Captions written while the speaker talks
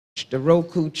the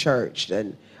Roku Church,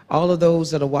 and all of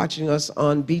those that are watching us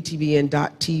on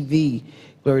btvn.tv.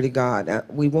 Glory to God.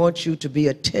 We want you to be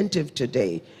attentive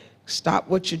today. Stop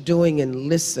what you're doing and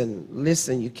listen.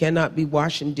 Listen. You cannot be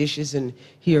washing dishes and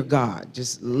hear God.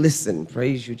 Just listen.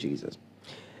 Praise you, Jesus.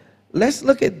 Let's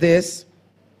look at this.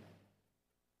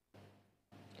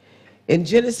 In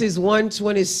Genesis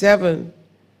 1:27,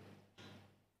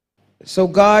 so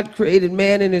God created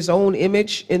man in his own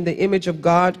image. In the image of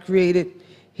God created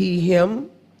he him.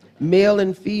 Male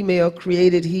and female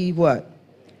created he what?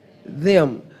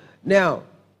 Them. Now,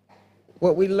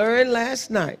 what we learned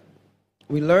last night,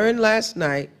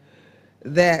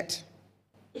 that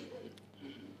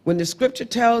when the scripture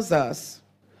tells us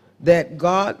that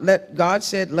God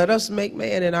said, let us make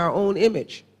man in our own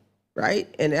image, right?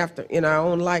 And in our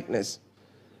own likeness.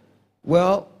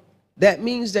 Well, that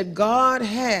means that God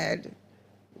had,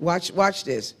 watch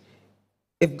this.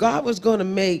 If God was going to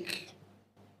make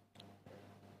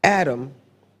Adam,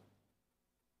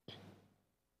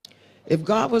 if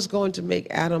God was going to make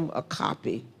Adam a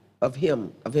copy of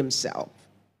himself,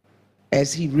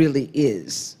 as he really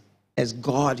is, as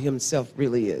God himself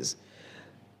really is,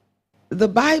 the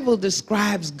Bible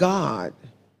describes God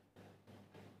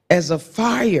as a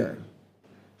fire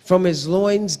from his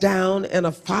loins down and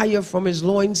a fire from his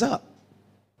loins up.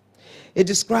 It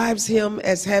describes him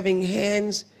as having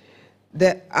hands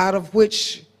that out of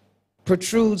which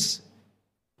protrudes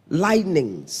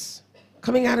lightnings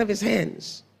coming out of his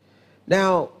hands.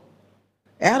 Now,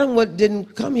 Adam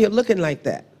didn't come here looking like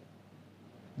that,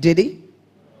 did he?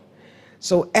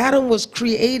 So Adam was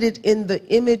created in the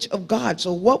image of God.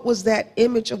 So what was that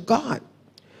image of God?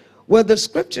 Well, the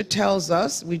scripture tells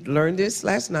us, we learned this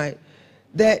last night,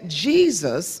 that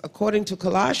Jesus, according to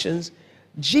Colossians,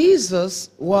 Jesus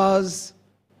was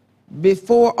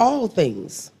before all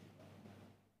things.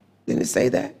 Didn't it say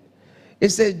that? It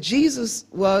said Jesus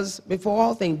was before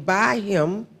all things. By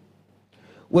him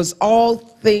was all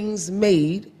things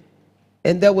made,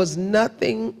 and there was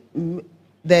nothing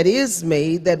that is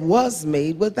made that was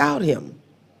made without him.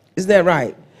 Isn't that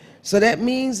right? So that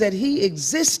means that he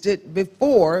existed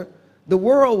before the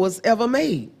world was ever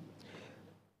made.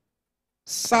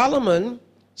 Solomon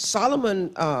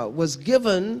was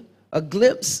given a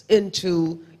glimpse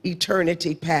into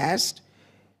eternity past,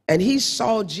 and he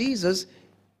saw Jesus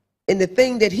in the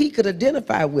thing that he could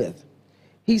identify with.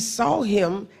 He saw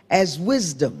him as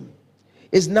wisdom.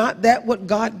 Is not that what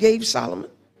God gave Solomon?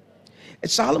 And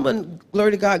Solomon,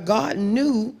 glory to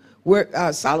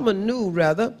God, Solomon knew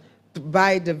rather,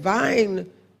 by divine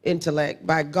intellect,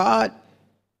 by God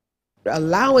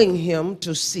allowing him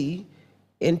to see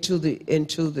into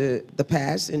the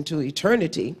past, into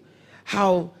eternity,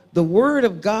 how the word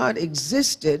of God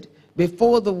existed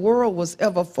before the world was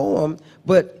ever formed.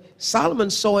 But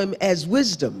Solomon saw him as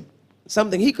wisdom,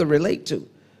 something he could relate to.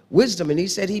 Wisdom. And he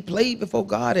said he played before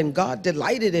God and God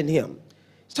delighted in him.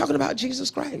 He's talking about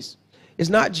Jesus Christ. Is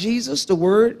not Jesus the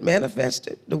word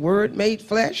manifested, the word made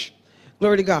flesh?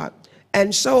 Glory to God.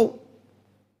 And so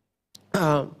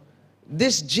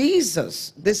this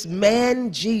Jesus, this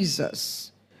man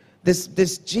Jesus,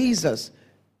 this Jesus,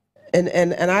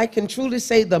 and I can truly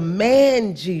say the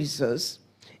man Jesus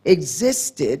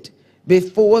existed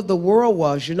before the world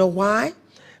was. You know why?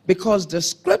 Because the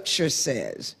scripture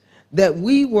says that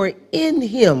we were in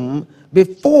him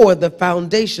before the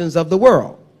foundations of the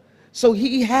world. So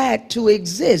he had to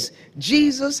exist.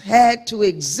 Jesus had to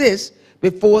exist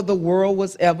before the world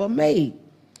was ever made.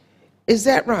 Is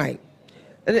that right?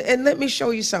 And let me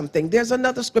show you something. There's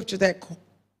another scripture that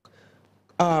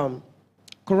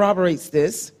corroborates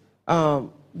this.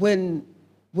 When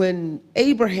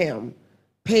Abraham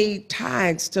paid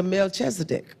tithes to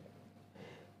Melchizedek,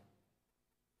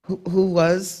 who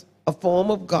was a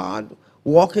form of God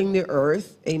walking the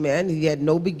earth, amen. He had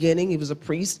no beginning. He was a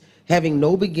priest having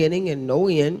no beginning and no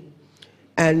end,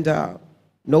 and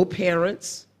no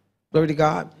parents, glory to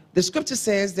God. The scripture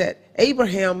says that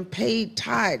Abraham paid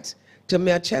tithes to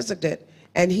Melchizedek,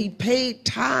 and he paid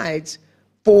tithes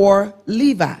for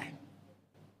Levi.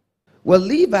 Well,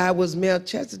 Levi was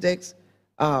Melchizedek's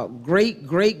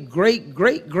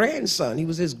great-great-great-great-grandson. He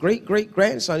was his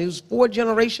great-great-grandson. He was 4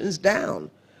 generations down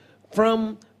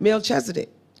from Melchizedek.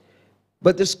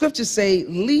 But the scriptures say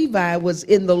Levi was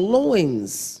in the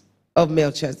loins of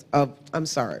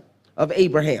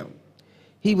Abraham.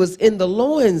 He was in the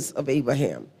loins of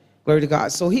Abraham. Glory to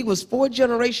God. So he was 4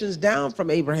 generations down from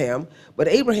Abraham, but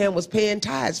Abraham was paying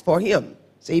tithes for him.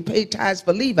 So he paid tithes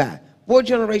for Levi, 4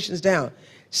 generations down.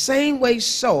 Same way,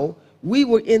 so we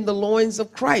were in the loins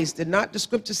of Christ. Did not the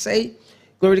scripture say,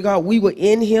 glory to God, we were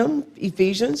in him?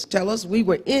 Ephesians tell us we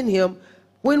were in him.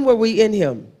 When were we in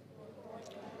him?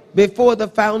 before the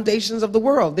foundations of the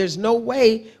world. There's no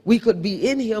way we could be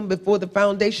in him before the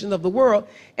foundation of the world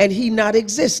and he not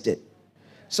existed.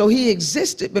 So he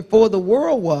existed before the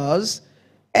world was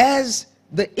as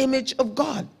the image of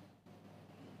God.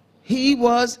 He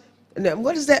was, now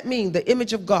what does that mean? The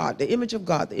image of God, the image of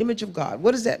God, the image of God.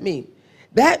 What does that mean?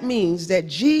 That means that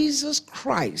Jesus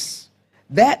Christ,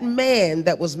 that man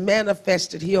that was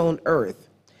manifested here on earth,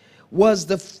 was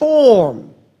the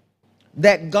form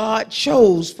that God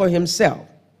chose for himself.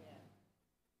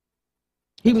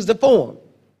 He was the form.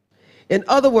 In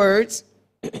other words,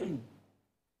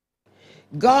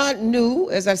 God knew,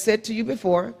 as I said to you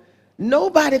before,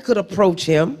 nobody could approach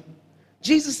him.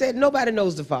 Jesus said, nobody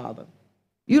knows the Father.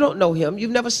 You don't know him.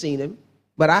 You've never seen him,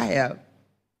 but I have.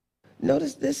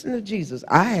 Notice, listen to Jesus.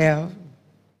 I have.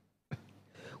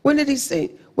 When did he see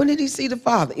the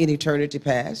Father? In eternity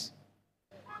past.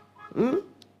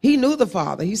 He knew the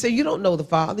Father. He said, you don't know the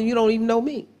Father. You don't even know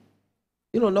me.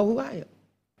 You don't know who I am.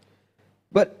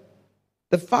 But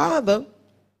the Father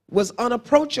was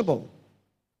unapproachable.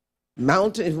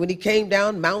 Mountains, when he came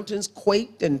down, mountains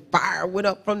quaked and fire went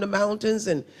up from the mountains,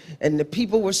 and the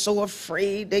people were so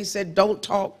afraid. They said, don't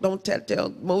talk, don't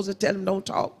tell Moses, tell him don't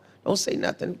talk, don't say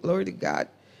nothing. Glory to God.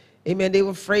 Amen. They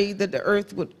were afraid that the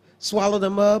earth would swallow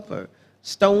them up or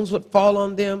stones would fall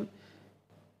on them.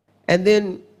 And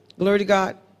then, glory to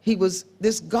God, he was,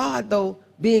 this God, though,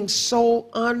 being so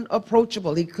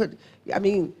unapproachable. He could, I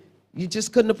mean, you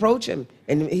just couldn't approach him.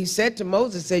 And he said to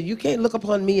Moses, said, you can't look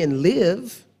upon me and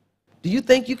live. Do you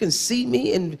think you can see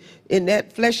me in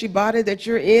that fleshy body that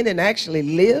you're in and actually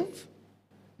live?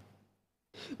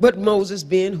 But Moses,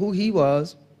 being who he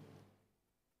was,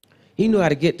 he knew how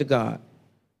to get to God.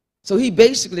 So he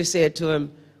basically said to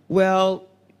him, well,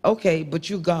 okay, but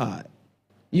you God.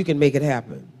 You can make it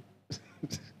happen.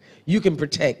 You can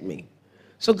protect me.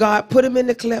 So God put him in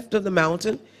the cleft of the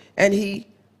mountain, and he,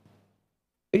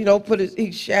 you know,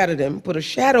 he shadowed him, put a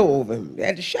shadow over him. He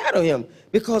had to shadow him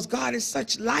because God is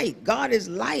such light. God is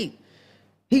light.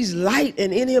 He's light,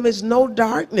 and in him is no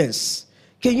darkness.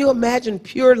 Can you imagine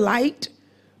pure light,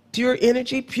 pure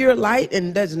energy, pure light,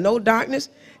 and there's no darkness?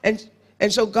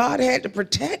 And so God had to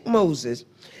protect Moses.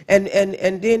 And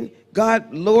then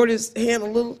God lowered his hand a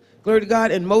little, glory to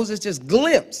God, and Moses just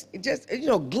glimpsed.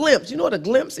 Glimpse. You know what a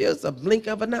glimpse is? A blink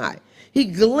of an eye. He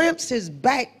glimpsed his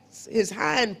back, his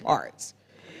hind parts.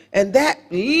 And that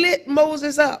lit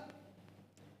Moses up.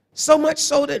 So much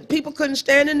so that people couldn't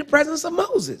stand in the presence of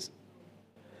Moses.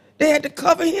 They had to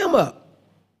cover him up.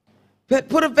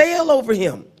 Put a veil over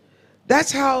him.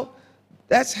 That's how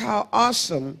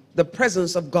awesome the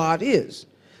presence of God is.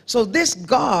 So this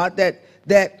God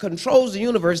that controls the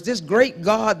universe, this great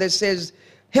God that says,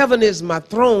 heaven is my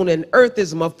throne and earth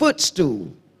is my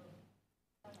footstool.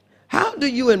 How do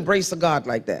you embrace a God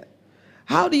like that?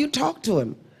 How do you talk to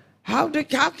him? How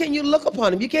can you look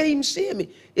upon him? You can't even see him.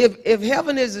 If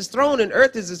heaven is his throne and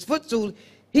earth is his footstool,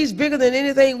 he's bigger than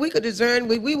anything we could discern.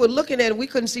 We were looking at him, we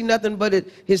couldn't see nothing but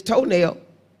his toenail.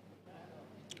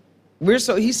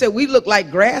 He said we look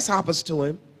like grasshoppers to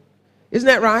him. Isn't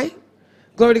that right?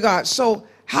 Glory to God. So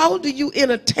how do you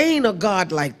entertain a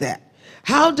God like that?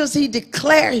 How does he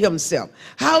declare himself?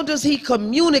 How does he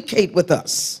communicate with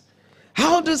us?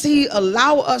 How does he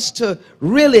allow us to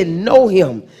really know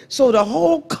him? So the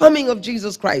whole coming of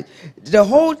Jesus Christ, the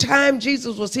whole time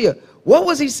Jesus was here, what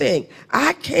was he saying?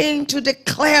 I came to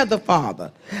declare the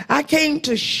Father. I came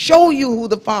to show you who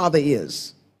the Father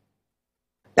is.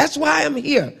 That's why I'm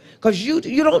here, because you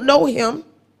don't know him.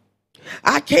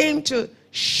 I came to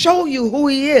show you who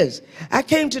he is. I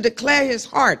came to declare his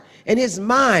heart and his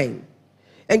mind.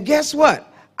 And guess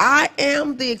what? I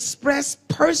am the express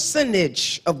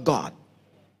personage of God.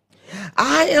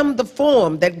 I am the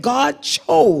form that God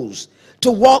chose to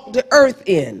walk the earth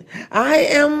in. I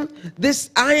am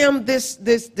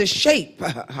the shape.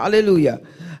 Hallelujah.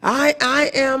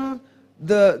 I am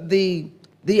the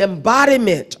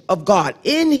embodiment of God.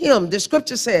 In him, the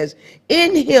scripture says,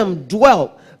 in him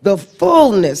dwelt the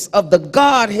fullness of the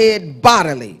Godhead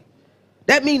bodily.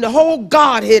 That means the whole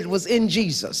Godhead was in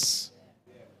Jesus.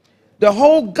 The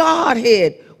whole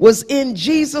Godhead was in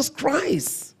Jesus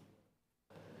Christ.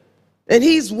 And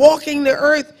he's walking the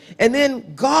earth, and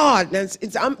then God,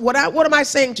 what am I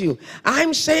saying to you?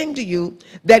 I'm saying to you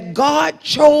that God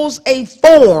chose a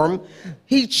form.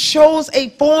 He chose a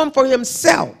form for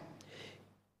himself.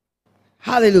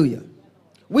 Hallelujah.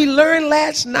 We learned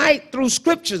last night through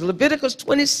scriptures, Leviticus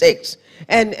 26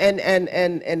 and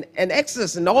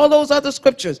Exodus and all those other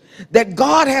scriptures, that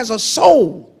God has a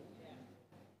soul.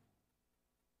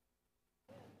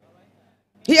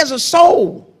 He has a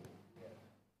soul.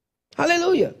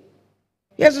 Hallelujah.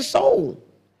 He has a soul.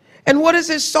 And what is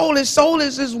his soul? His soul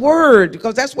is his word,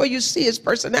 because that's where you see his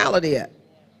personality at,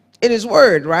 in his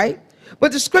word, right?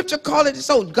 But the scripture called it his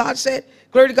soul. God said,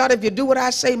 glory to God, if you do what I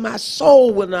say, my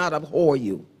soul will not abhor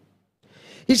you.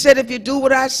 He said, if you do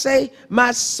what I say,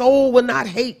 my soul will not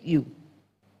hate you.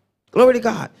 Glory to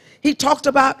God. He talked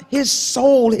about his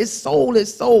soul, his soul,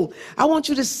 his soul. I want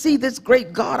you to see this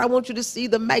great God. I want you to see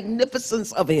the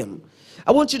magnificence of him.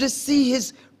 I want you to see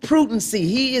his prudency.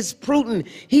 He is prudent.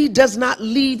 He does not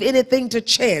leave anything to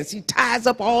chance. He ties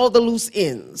up all the loose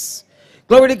ends.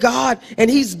 Glory to God. And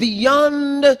he's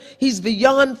beyond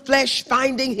flesh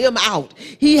finding him out.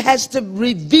 He has to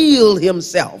reveal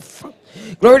himself.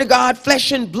 Glory to God.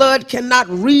 Flesh and blood cannot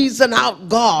reason out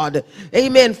God.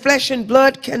 Amen. Flesh and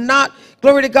blood cannot,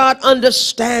 glory to God,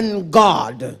 understand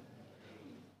God.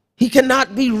 He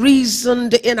cannot be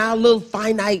reasoned in our little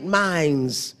finite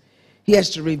minds. He has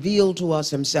to reveal to us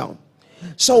himself.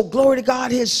 So glory to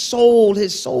God, his soul,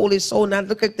 his soul, his soul. Now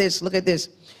look at this, look at this.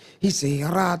 He said,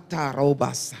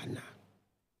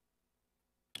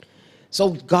 so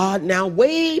God now,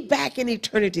 way back in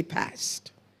eternity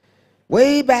past,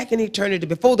 way back in eternity,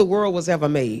 before the world was ever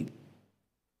made,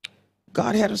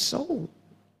 God had a soul.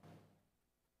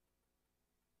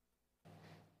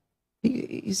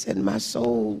 He said, my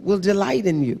soul will delight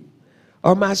in you,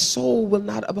 or my soul will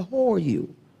not abhor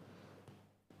you,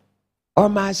 or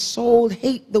my soul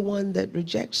hate the one that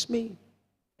rejects me.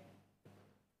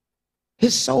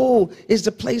 His soul is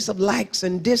the place of likes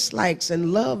and dislikes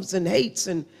and loves and hates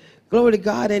and, glory to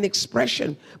God, and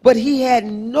expression. But he had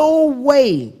no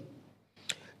way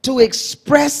to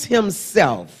express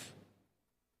himself.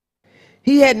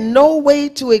 He had no way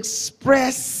to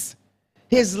express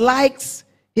his likes,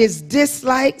 his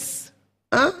dislikes.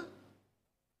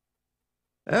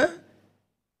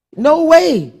 No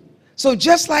way. So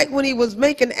just like when he was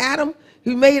making Adam,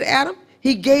 he made Adam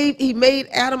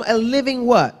a living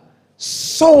what?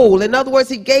 Soul. In other words,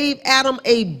 he gave Adam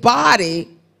a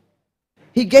body.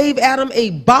 He gave Adam a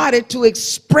body to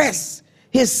express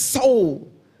his soul.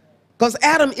 Because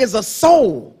Adam is a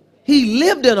soul. He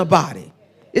lived in a body.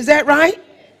 Is that right?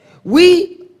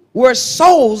 We were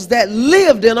souls that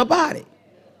lived in a body.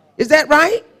 Is that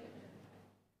right?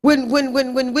 When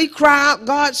we cry out,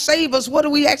 God save us, what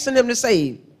are we asking him to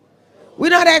save?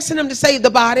 We're not asking him to save the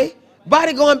body.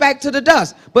 Body going back to the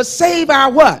dust. But save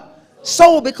our what?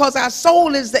 Soul, because our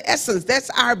soul is the essence.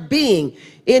 That's our being.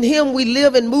 In him we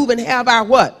live and move and have our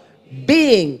what?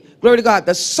 Being. Glory to God.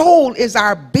 The soul is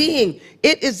our being.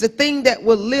 It is the thing that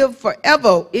will live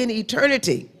forever in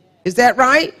eternity. Is that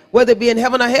right? Whether it be in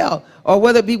heaven or hell, or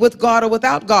whether it be with God or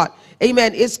without God.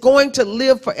 Amen. It's going to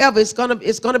live forever. It's going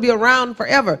to be around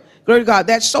forever. Glory to God.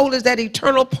 That soul is that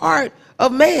eternal part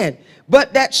of man.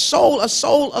 But that soul, a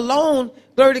soul alone,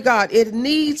 glory to God, it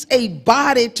needs a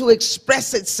body to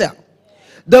express itself.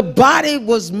 The body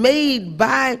was made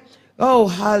by, oh,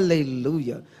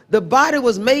 hallelujah. The body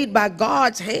was made by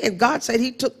God's hand. God said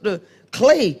he took the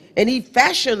clay and he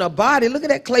fashioned a body. Look at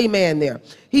that clay man there.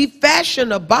 He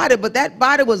fashioned a body, but that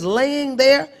body was laying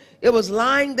there. It was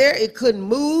lying there. It couldn't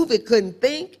move. It couldn't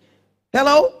think.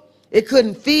 Hello? It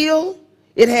couldn't feel.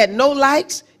 It had no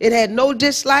likes. It had no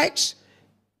dislikes.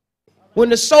 When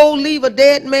the soul leave a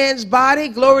dead man's body,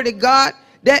 glory to God,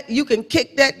 that you can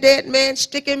kick that dead man,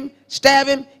 stick him, stab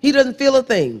him, he doesn't feel a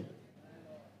thing.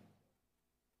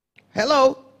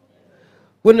 Hello?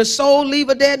 When the soul leave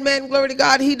a dead man, glory to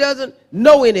God, he doesn't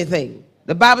know anything.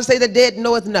 The Bible says the dead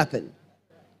knoweth nothing.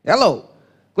 Hello?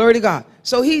 Glory to God.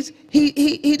 So he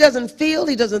doesn't feel,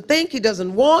 he doesn't think, he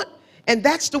doesn't want, and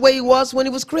that's the way he was when he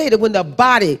was created. When the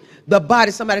body,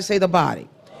 somebody say the body.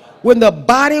 When the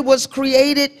body was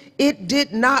created, it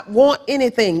did not want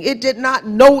anything. It did not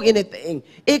know anything.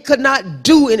 It could not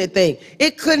do anything.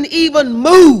 It couldn't even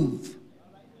move.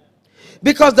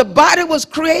 Because the body was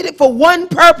created for one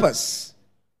purpose.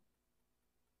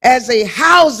 As a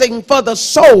housing for the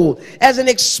soul. As an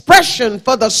expression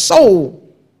for the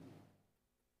soul.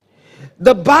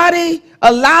 The body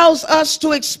allows us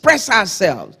to express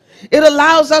ourselves. It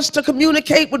allows us to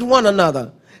communicate with one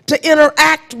another. To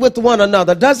interact with one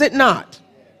another, does it not?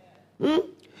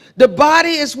 The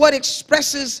body is what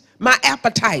expresses my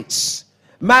appetites,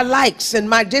 my likes and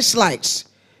my dislikes,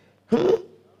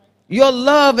 your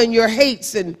love and your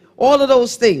hates and all of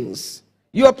those things,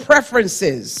 your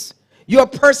preferences, your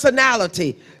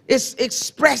personality is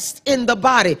expressed in the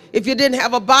body. If you didn't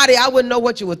have a body, I wouldn't know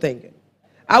what you were thinking.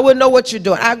 I wouldn't know what you're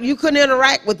doing. You couldn't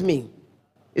interact with me.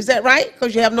 Is that right?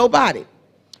 Because you have no body.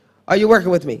 Are you working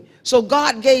with me? So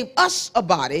God gave us a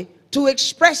body to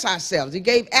express ourselves. He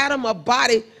gave Adam a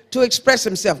body to express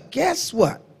himself. Guess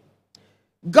what?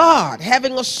 God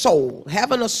having a soul,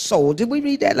 Did we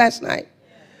read that last night?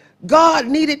 God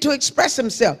needed to express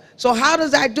himself. So how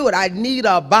does I do it? I need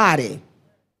a body.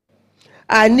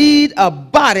 I need a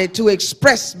body to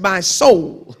express my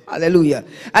soul. Hallelujah.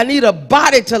 I need a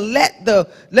body to let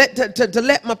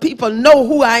my people know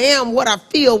who I am, what I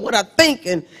feel, what I think,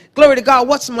 and glory to God,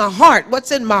 what's my heart,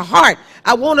 what's in my heart.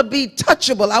 I want to be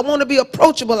touchable. I want to be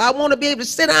approachable. I want to be able to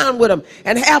sit down with them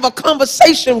and have a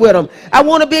conversation with them. I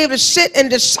want to be able to sit and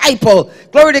disciple.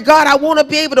 Glory to God. I want to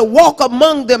be able to walk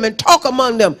among them and talk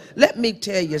among them. Let me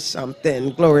tell you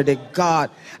something. Glory to God.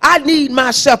 I need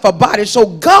myself a body. So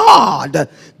God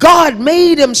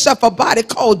made himself a body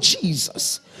called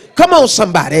Jesus. Come on,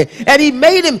 somebody. And he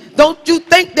made him. Don't you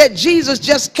think that Jesus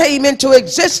just came into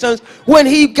existence when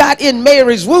he got in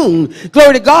Mary's womb?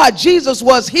 Glory to God. Jesus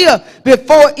was here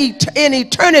before in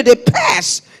eternity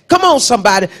past. Come on,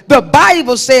 somebody. The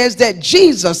Bible says that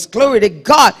Jesus, glory to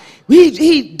God,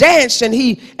 he danced and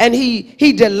he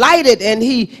delighted and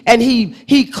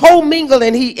he commingled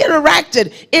and he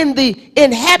interacted in the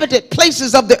inhabited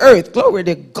places of the earth. Glory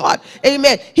to God.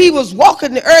 Amen. He was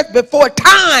walking the earth before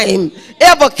time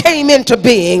ever came into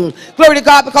being. Glory to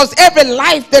God, because every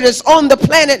life that is on the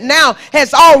planet now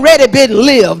has already been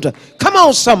lived. Come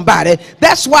on, somebody.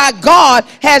 That's why God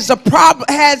has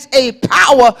a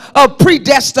power of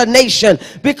predestination,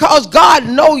 because God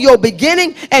know your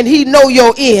beginning and he know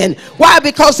your end. Why?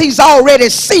 Because he's already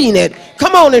seen it.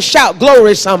 Come on and shout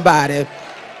glory, somebody.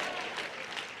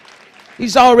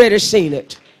 He's already seen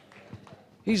it.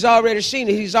 He's already seen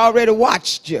it. He's already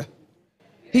watched you.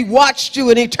 He watched you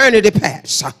in eternity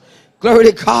past.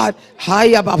 Glory to God.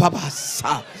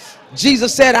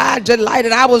 Jesus said, I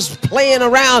delighted. I was playing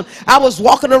around. I was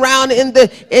walking around in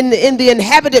the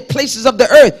inhabited places of the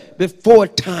earth before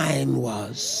time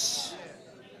was.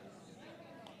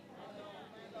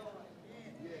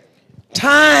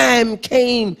 Time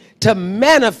came to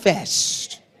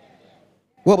manifest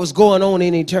what was going on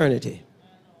in eternity.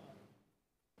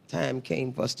 Time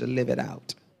came for us to live it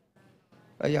out.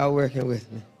 Are y'all working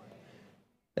with me?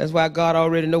 That's why God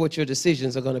already know what your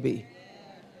decisions are going to be.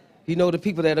 He know the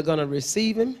people that are going to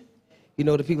receive him. He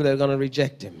know the people that are going to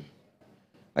reject him.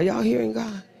 Are y'all hearing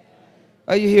God?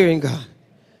 Are you hearing God?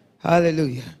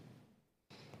 Hallelujah.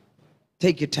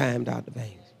 Take your time, Dr.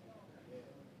 Banks.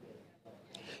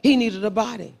 He needed a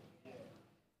body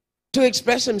to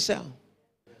express himself.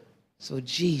 So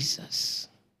Jesus,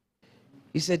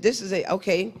 he said, this is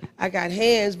okay, I got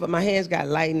hands, but my hands got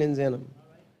lightnings in them.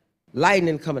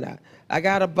 Lightning coming out. I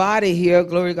got a body here,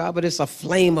 glory to God, but it's a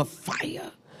flame of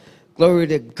fire. Glory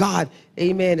to God.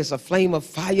 Amen. It's a flame of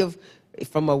fire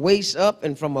from a waist up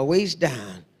and from a waist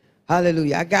down.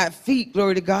 Hallelujah. I got feet,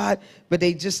 glory to God, but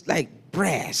they just like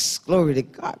brass. Glory to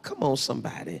God. Come on,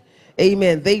 somebody.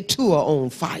 Amen. They too are on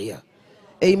fire.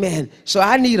 Amen. So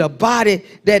I need a body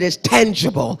that is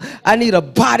tangible. I need a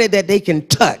body that they can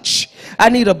touch. I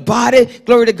need a body,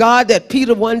 glory to God, that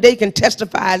Peter one day can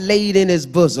testify laid in his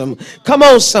bosom. Come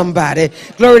on, somebody.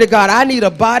 Glory to God. I need a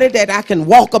body that I can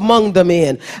walk among them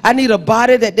in. I need a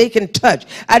body that they can touch.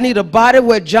 I need a body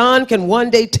where John can one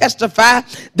day testify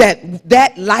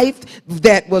that life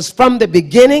that was from the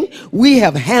beginning, we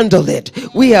have handled it.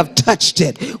 We have touched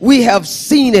it. We have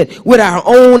seen it with our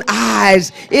own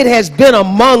eyes. It has been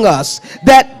among us.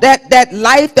 That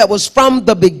life that was from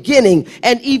the beginning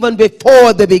and even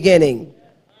before the beginning.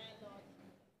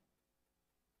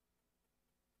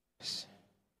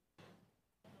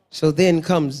 So then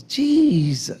comes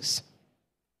Jesus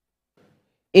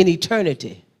in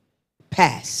eternity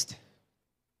past.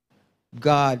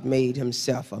 God made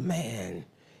himself a man.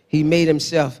 He made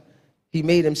himself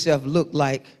look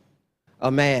like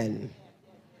a man.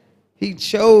 He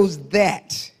chose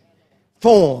that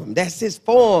form. That's his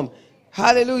form.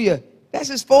 Hallelujah. That's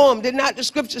his form. Did not the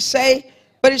scripture say?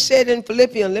 But it said in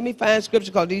Philippians, let me find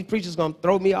scripture because these preachers are going to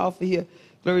throw me off of here.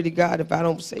 Glory to God if I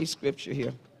don't say scripture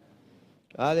here.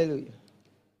 Hallelujah.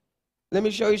 Let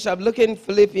me show you something. Look in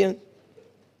Philippians.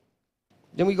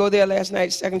 Didn't we go there last night,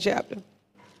 2nd chapter?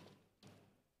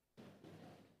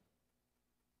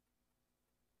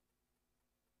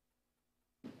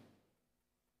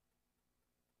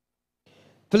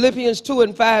 Philippians 2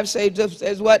 and 5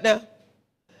 says what now?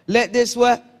 Let this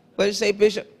what? What did it say,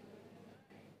 Bishop?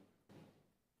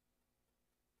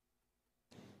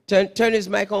 Turn his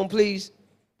mic on, please.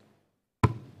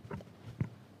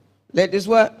 Let this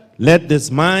what? Let this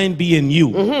mind be in you,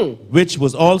 which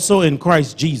was also in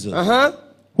Christ Jesus,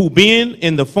 who being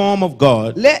in the form of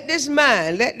God. Let this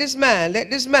mind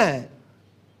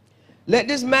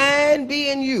be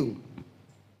in you.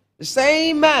 The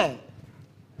same mind.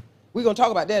 We're going to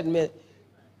talk about that in a minute.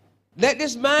 Let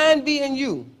this mind be in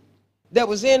you that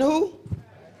was in who?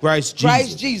 Christ Jesus.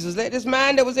 Christ Jesus. Let this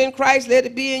mind that was in Christ, let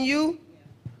it be in you.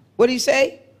 What did he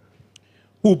say?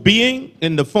 Who being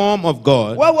in the form of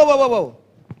God. Whoa, whoa, whoa, whoa, whoa.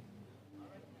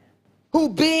 Who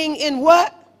being in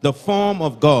what? The form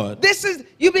of God. This is,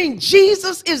 you mean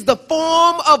Jesus is the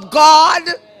form of God?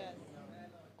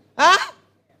 Huh?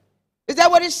 Is that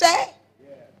what it said?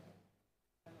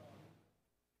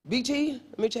 BT,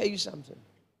 let me tell you something.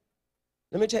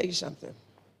 Let me tell you something.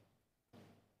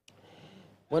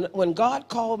 When God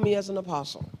called me as an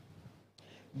apostle,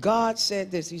 God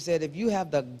said this. He said, if you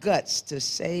have the guts to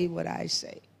say what I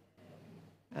say,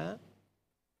 huh?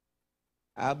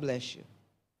 I'll bless you.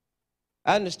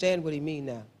 I understand what he means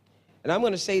now. And I'm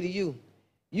going to say to you,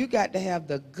 you got to have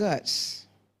the guts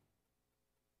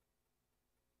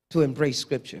to embrace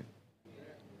Scripture.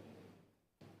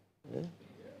 Yeah.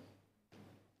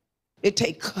 It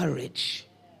takes courage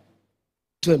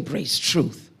to embrace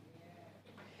truth.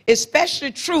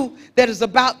 Especially truth that is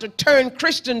about to turn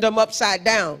Christendom upside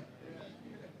down.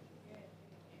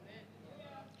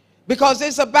 Because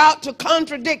it's about to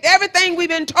contradict everything we've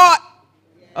been taught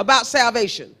about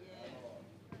salvation.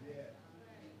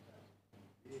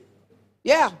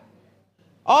 Yeah.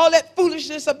 All that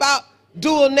foolishness about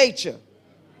dual nature.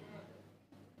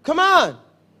 Come on.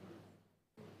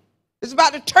 It's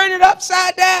about to turn it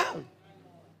upside down.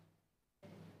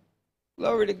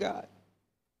 Glory to God.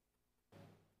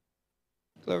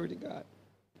 Glory to God.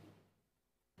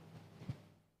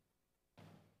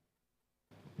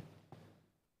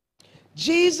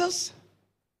 Jesus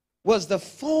was the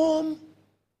form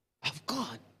of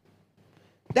God.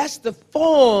 That's the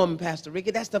form, Pastor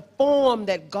Ricky. That's the form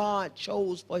that God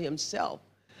chose for himself.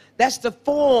 That's the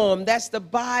form, that's the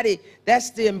body,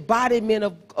 that's the embodiment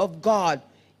of God.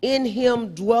 In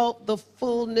him dwelt the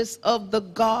fullness of the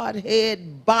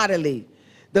Godhead bodily.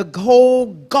 The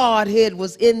whole Godhead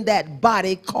was in that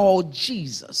body called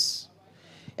Jesus.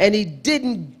 And he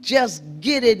didn't just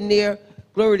get in there,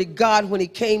 glory to God, when he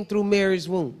came through Mary's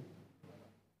womb.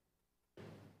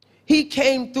 He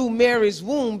came through Mary's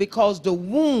womb because the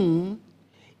womb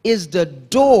is the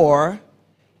door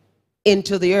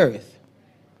into the earth.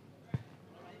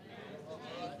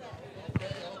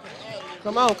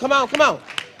 Come on, come on, come on.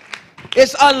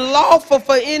 It's unlawful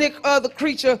for any other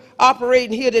creature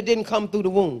operating here that didn't come through the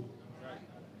womb.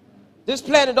 This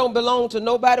planet don't belong to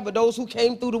nobody but those who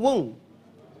came through the womb.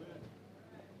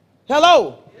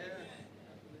 Hello.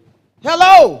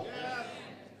 Hello.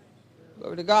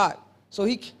 Glory to God. So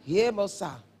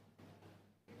Mosiah.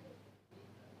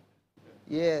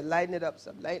 Yeah, lighten it up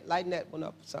some. Lighten that one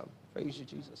up some. Praise you,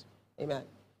 Jesus. Amen.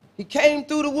 He came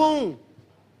through the womb.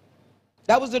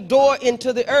 That was the door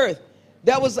into the earth.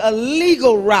 That was a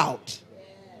legal route.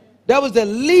 That was the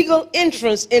legal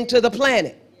entrance into the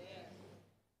planet.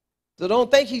 So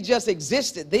don't think he just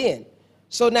existed then.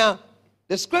 So now,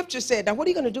 the scripture said, now what are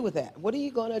you going to do with that? What are you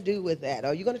going to do with that?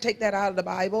 Are you going to take that out of the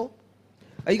Bible?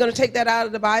 Are you going to take that out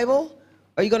of the Bible?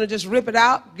 Are you going to just rip it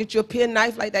out, get you a pen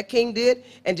knife like that king did,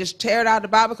 and just tear it out of the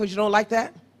Bible because you don't like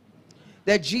that?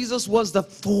 That Jesus was the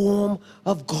form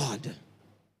of God.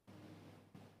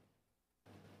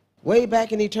 Way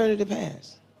back in eternity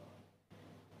past.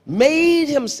 Made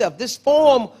himself this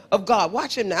form of God.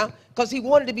 Watch him now, because he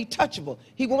wanted to be touchable.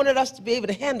 He wanted us to be able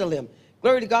to handle him.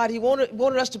 Glory to God. He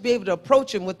wanted us to be able to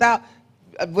approach him without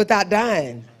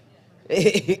dying.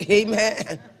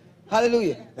 Amen.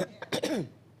 Hallelujah.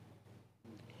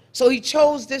 So he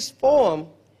chose this form,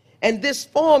 and this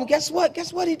form, guess what?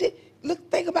 Guess what he did?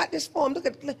 Look, think about this form.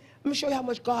 Let me show you how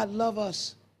much God loves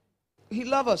us. He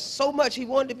loved us so much. He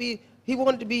wanted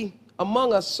to be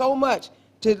among us so much.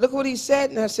 Look what he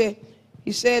said. And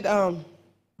he said,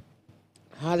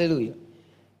 hallelujah.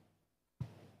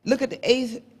 Look at the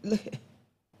 8th, look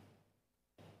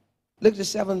at the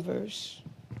 7th verse.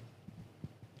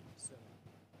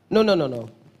 No.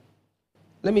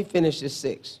 Let me finish this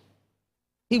 6.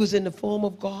 He was in the form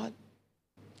of God.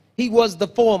 He was the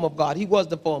form of God. He was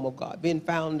the form of God, being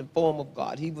found in the form of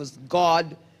God. He was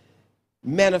God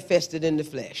manifested in the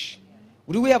flesh.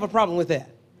 Do we have a problem with that?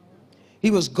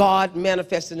 He was God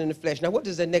manifested in the flesh. Now, what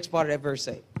does the next part of that verse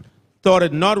say? Thought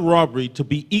it not robbery to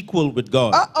be equal with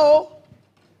God. Uh-oh.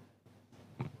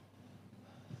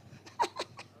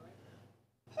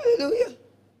 Hallelujah.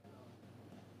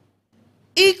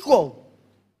 Equal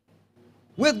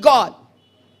with God.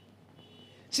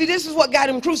 See, this is what got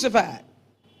him crucified.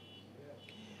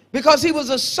 Because he was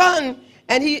a son,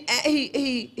 and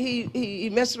he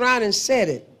messed around and said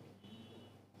it.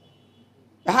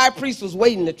 The high priest was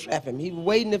waiting to trap him. He was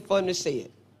waiting for him to say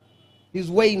it. He was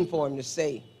waiting for him to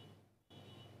say.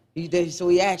 So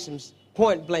he asked him,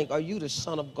 point blank, are you the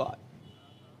Son of God?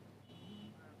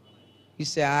 He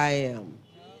said, I am.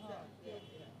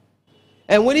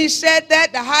 And when he said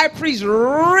that, the high priest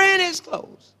rent his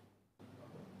clothes.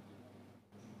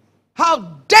 How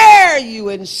dare you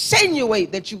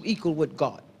insinuate that you equal with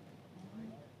God?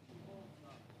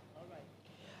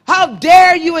 How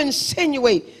dare you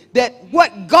insinuate that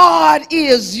what God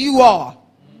is, you are?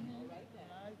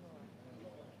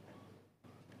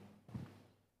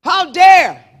 How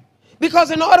dare?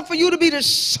 Because in order for you to be the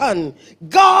son,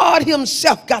 God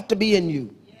himself got to be in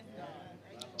you.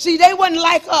 See, they wasn't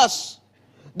like us.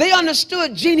 They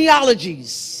understood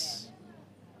genealogies.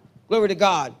 Glory to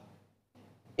God.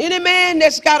 Any man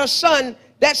that's got a son,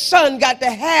 that son got to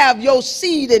have your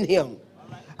seed in him.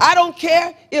 I don't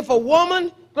care if a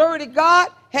woman, glory to God,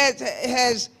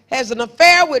 has an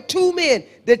affair with two men.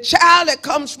 The child that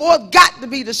comes forth got to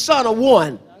be the son of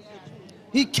one.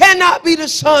 He cannot be the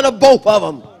son of both of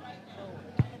them.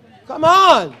 Come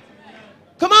on.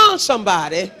 Come on,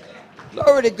 somebody.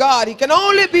 Glory to God. He can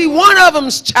only be one of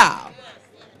them's child.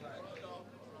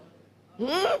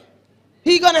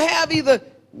 He gonna have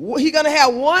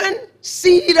one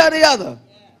seed or the other.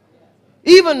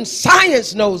 Even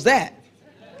science knows that.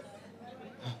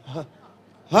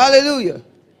 Hallelujah.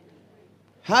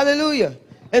 Hallelujah.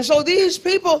 And so these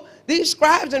people, these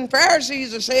scribes and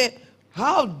Pharisees are saying,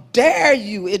 how dare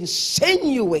you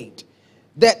insinuate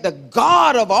that the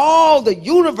God of all the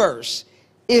universe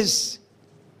is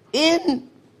in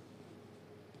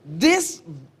this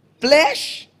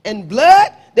flesh and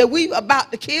blood that we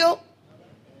about to kill?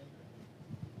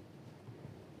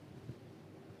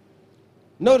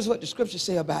 Notice what the scriptures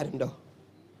say about him, though.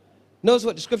 Notice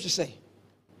what the scriptures say.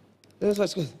 Notice what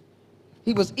scripture.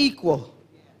 He was equal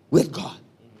with God.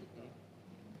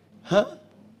 Huh?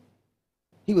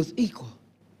 He was equal.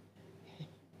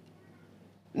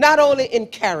 Not only in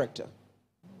character.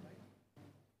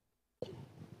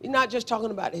 You're not just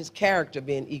talking about his character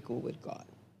being equal with God.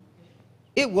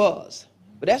 It was.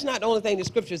 But that's not the only thing the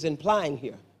scripture is implying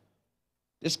here.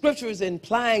 The scripture is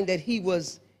implying that he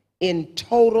was in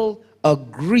total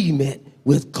agreement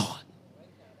with God.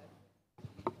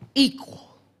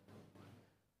 Equal.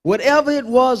 Whatever it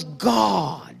was,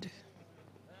 God.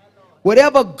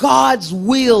 Whatever God's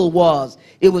will was,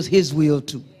 it was his will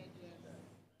too.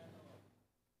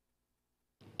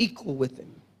 Equal with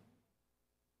him.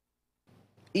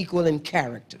 Equal in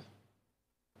character.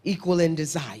 Equal in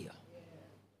desire.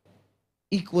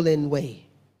 Equal in way.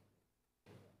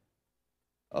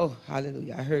 Oh,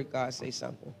 hallelujah. I heard God say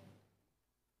something.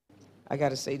 I got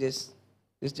to say this.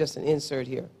 It's just an insert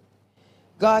here.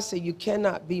 God said, you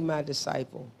cannot be my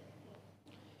disciple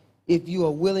if you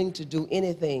are willing to do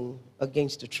anything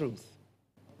against the truth.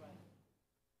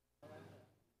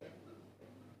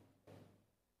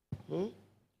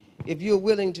 If you're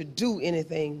willing to do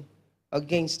anything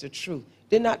against the truth.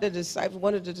 Did not the disciple,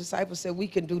 one of the disciples said, we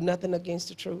can do nothing against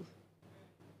the truth?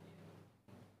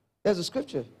 There's a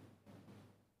scripture.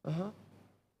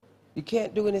 You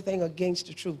can't do anything against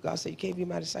the truth. God said, you can't be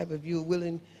my disciple if you're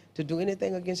willing to do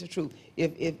anything against the truth.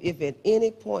 If at any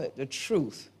point the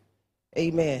truth,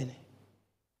 amen,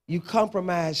 you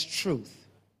compromise truth,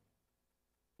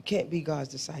 you can't be God's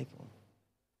disciple.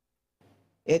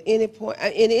 At any point,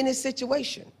 in any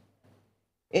situation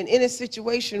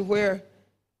where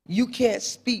you can't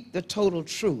speak the total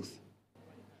truth,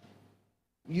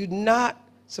 you're not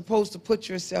supposed to put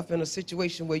yourself in a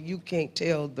situation where you can't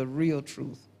tell the real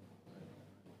truth.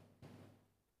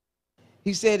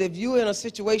 He said, if you're in a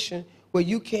situation where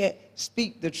you can't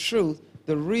speak the truth,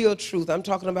 the real truth, I'm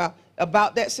talking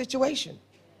about that situation.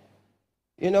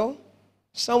 You know,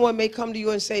 someone may come to you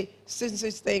and say, since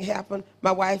this thing happened,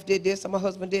 my wife did this, or my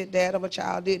husband did that, or my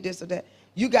child did this or that.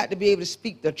 You got to be able to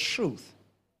speak the truth.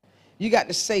 You got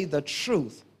to say the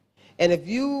truth. And if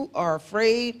you are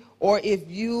afraid, or if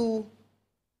you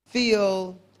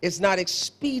feel it's not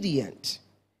expedient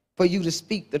for you to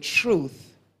speak the truth,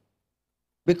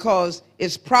 because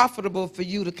it's profitable for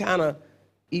you to kind of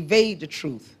evade the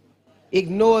truth,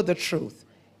 ignore the truth.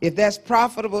 If that's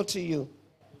profitable to you,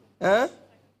 huh?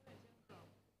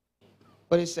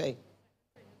 What did it say?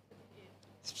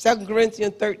 2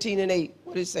 Corinthians 13:8.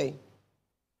 What did it say?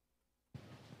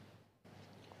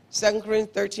 2 Corinthians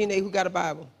 13:8. Who got a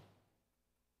Bible?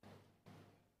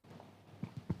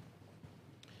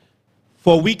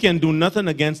 For we can do nothing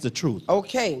against the truth.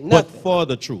 Okay, nothing. But for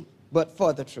the truth. But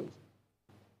for the truth.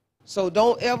 So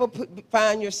don't ever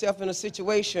find yourself in a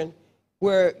situation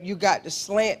where you got to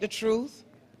slant the truth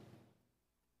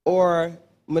or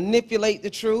manipulate the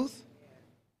truth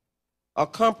or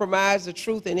compromise the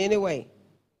truth in any way.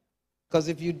 Because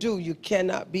if you do, you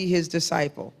cannot be his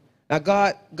disciple. Now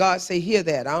God say, hear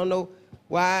that. I don't know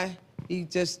why he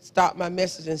just stopped my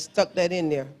message and stuck that in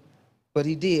there. But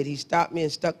he did. He stopped me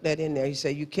and stuck that in there. He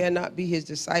said, you cannot be his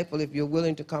disciple if you're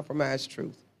willing to compromise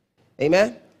truth.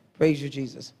 Amen? Praise you,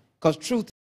 Jesus. Because truth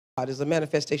is a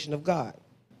manifestation of God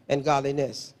and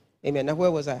godliness. Amen. Now,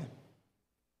 where was I?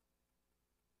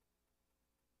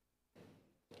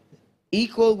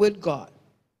 Equal with God.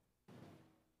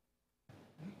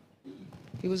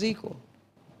 He was equal.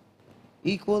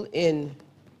 Equal in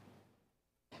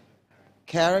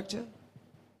character,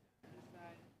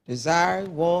 desire,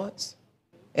 wants,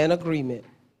 and agreement.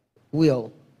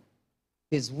 Will.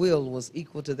 His will was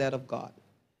equal to that of God.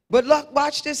 But look,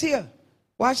 watch this here.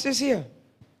 Watch this here.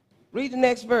 Read the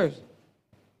next verse.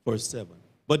 Verse 7.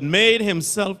 But made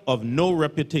himself of no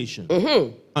reputation,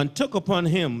 and took upon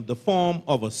him the form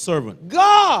of a servant.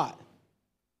 God,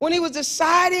 when he was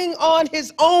deciding on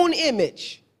his own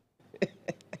image,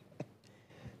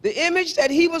 the image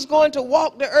that he was going to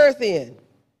walk the earth in,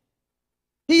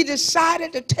 he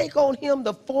decided to take on him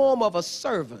the form of a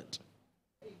servant.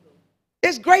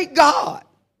 It's great God.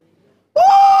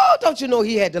 Oh, don't you know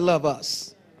he had to love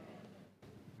us?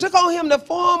 Took on him the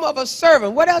form of a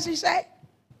servant. What else he say?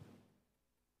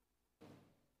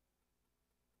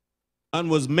 And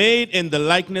was made in the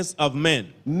likeness of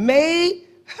men. Made?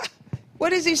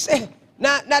 What does he say?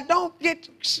 Now don't get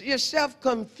yourself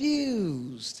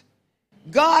confused.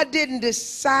 God didn't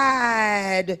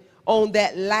decide on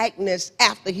that likeness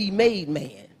after he made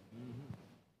man.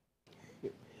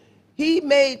 He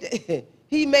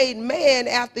made man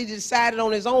after he decided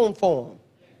on his own form.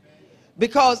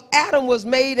 Because Adam was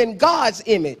made in God's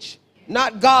image,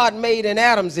 not God made in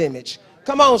Adam's image.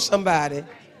 Come on, somebody.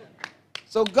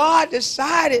 So God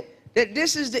decided that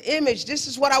this is the image. This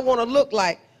is what I want to look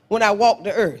like when I walk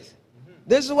the earth.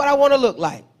 This is what I want to look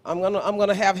like. I'm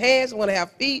gonna have hands. I'm gonna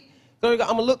have feet. I'm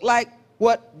gonna look like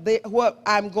what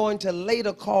I'm going to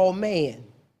later call man.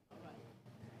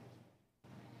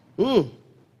 Do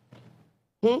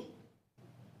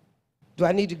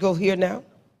I need to go here now?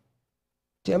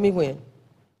 Tell me when.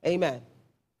 Amen.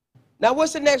 Now,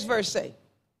 what's the next verse say?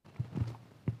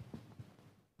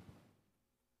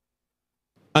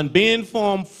 And being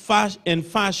formed in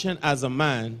fashion as a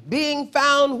man. Being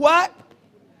found what?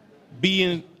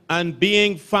 Being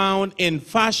found in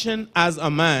fashion as a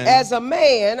man. As a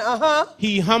man,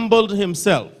 He humbled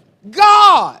himself.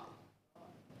 God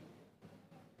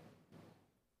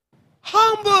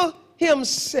humble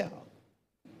himself.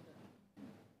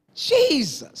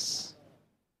 Jesus.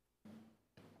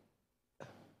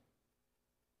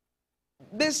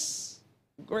 This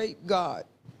great God,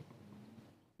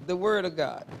 the Word of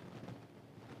God,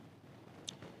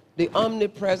 the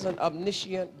omnipresent,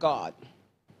 omniscient God,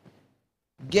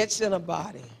 gets in a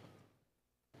body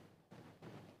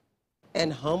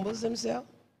and humbles himself.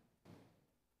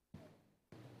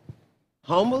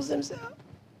 Humbles himself.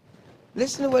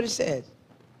 Listen to what it says.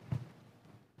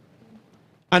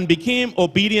 And became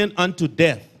obedient unto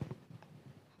death.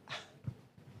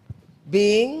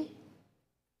 Being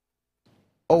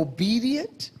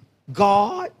obedient,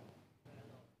 God,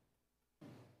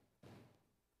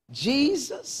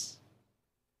 Jesus,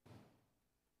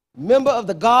 member of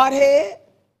the Godhead,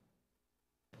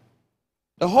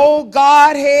 the whole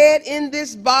Godhead in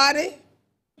this body,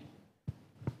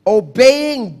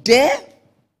 obeying death.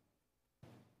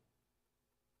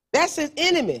 That's his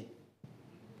enemy.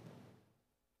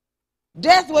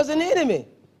 Death was an enemy.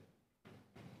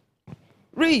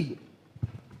 Read.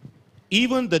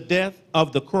 Even the death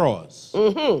of the cross.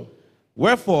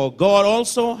 Wherefore God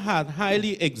also hath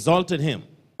highly exalted him.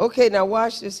 Okay, now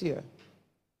watch this here.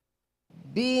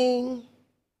 Being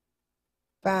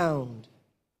found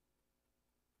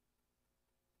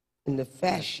in the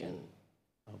fashion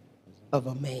of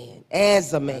a man,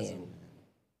 as a man.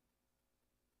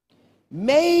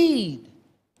 Made,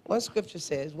 one scripture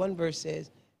says, one verse says,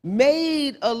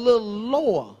 made a little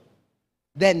lower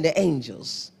than the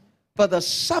angels for the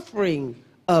suffering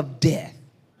of death.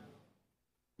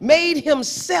 Made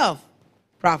himself,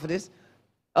 prophetess,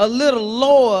 a little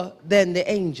lower than the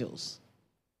angels.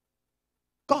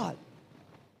 God.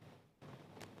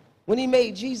 When he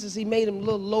made Jesus, he made him a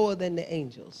little lower than the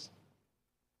angels.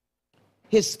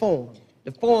 His form,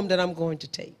 the form that I'm going to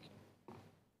take.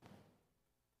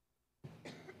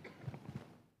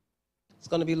 It's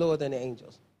going to be lower than the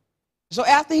angels. So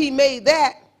after he made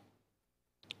that,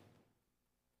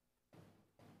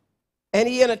 and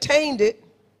he entertained it,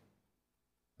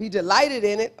 he delighted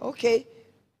in it, okay,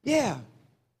 yeah,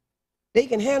 they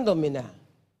can handle me now.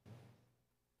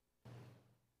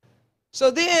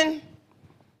 So then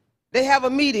they have a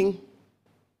meeting,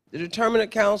 the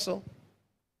determinate council,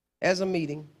 as a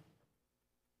meeting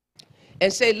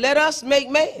and say, let us make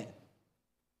man.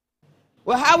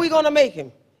 Well, how are we going to make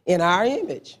him? In our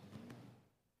image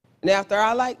and after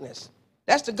our likeness.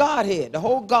 That's the Godhead. The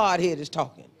whole Godhead is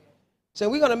talking. So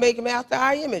we're going to make him after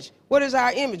our image. What is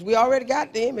our image? We already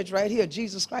got the image right here.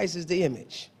 Jesus Christ is the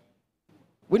image.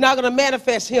 We're not going to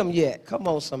manifest him yet. Come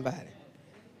on, somebody.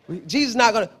 Jesus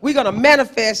not going to. We're going to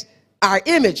manifest our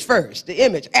image first. The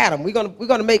image, Adam. We're going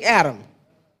to make Adam.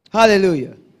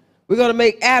 Hallelujah. We're going to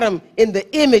make Adam in the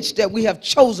image that we have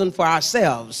chosen for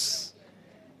ourselves.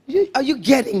 Are you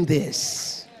getting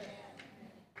this?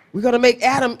 We're going to make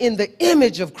Adam in the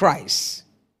image of Christ.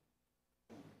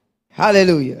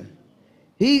 Hallelujah.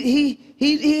 He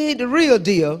ain't the real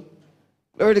deal.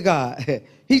 Glory to God.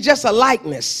 He's just a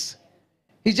likeness.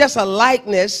 He's just a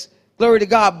likeness. Glory to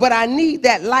God. But I need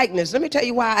that likeness. Let me tell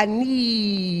you why I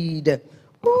need.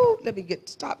 Ooh,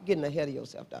 stop getting ahead of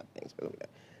yourself, Dr. Things.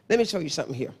 Let me show you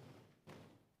something here.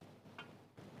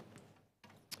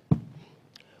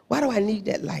 Why do I need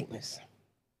that likeness?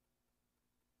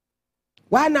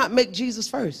 Why not make Jesus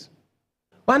first?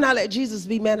 Why not let Jesus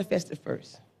be manifested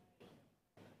first?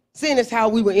 Seeing as how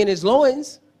we were in his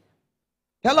loins.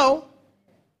 Hello.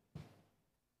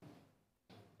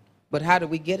 But how did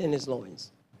we get in his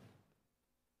loins?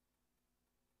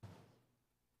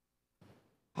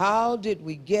 How did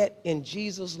we get in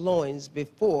Jesus' loins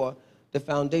before the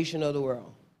foundation of the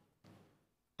world?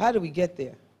 How did we get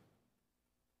there?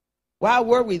 Why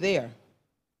were we there?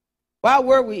 Why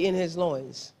were we in his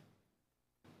loins?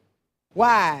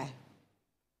 Why?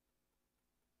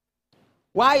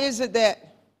 Why is it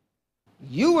that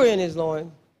you were in his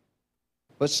loins,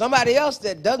 but somebody else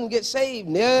that doesn't get saved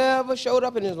never showed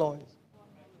up in his loins?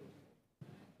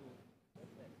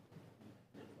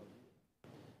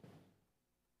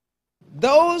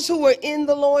 Those who were in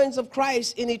the loins of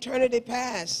Christ in eternity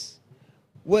past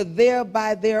were there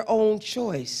by their own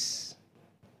choice.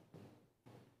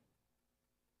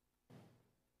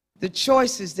 The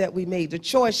choices that we made, the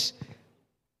choice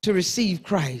to receive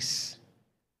Christ.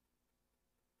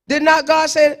 Did not God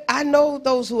say, I know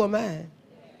those who are mine?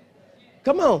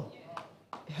 Come on.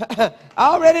 I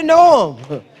already know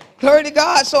them. Glory to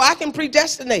God. So I can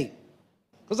predestinate.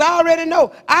 Because I already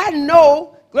know. I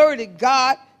know, glory to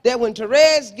God, that when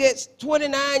Therese gets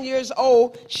 29 years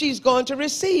old, she's going to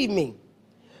receive me.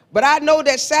 But I know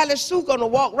that Sally Sue going to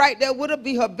walk right there with her,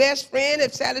 be her best friend.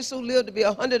 If Sally Sue lived to be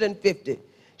 150,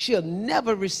 she'll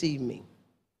never receive me.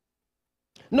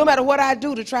 No matter what I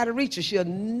do to try to reach her, she'll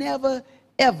never,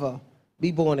 ever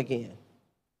be born again.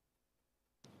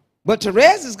 But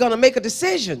Therese is going to make a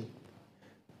decision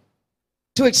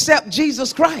to accept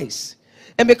Jesus Christ.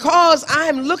 And because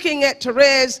I'm looking at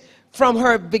Therese from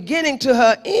her beginning to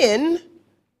her end,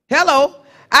 hello,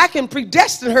 I can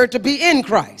predestine her to be in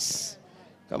Christ.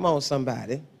 Come on,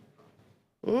 somebody.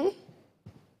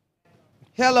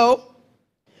 Hello.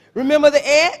 Remember the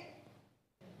ant?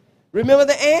 Remember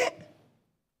the ant?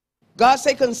 God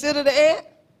say, consider the ant.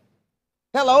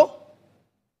 Hello.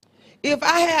 If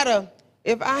I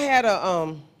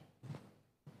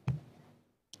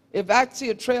see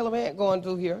a trail of ant going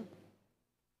through here,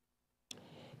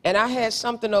 and I had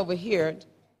something over here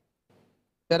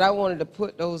that I wanted to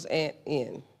put those ants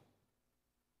in,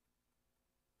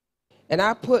 and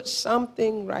I put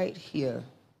something right here,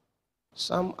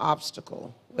 some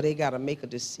obstacle where they got to make a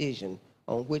decision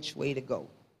on which way to go,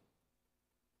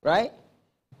 right?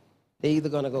 They're either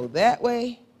going to go that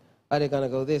way or they're going to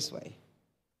go this way.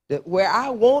 Where I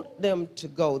want them to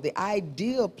go, the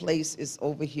ideal place is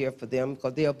over here for them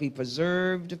because they'll be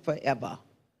preserved forever.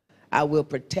 I will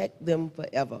protect them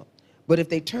forever. But if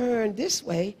they turn this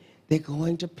way, they're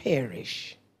going to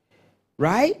perish,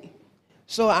 right?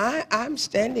 So I'm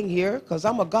standing here because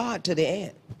I'm a God to the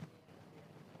ant.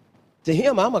 To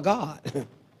him, I'm a God.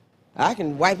 I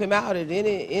can wipe him out at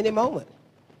any moment.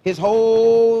 His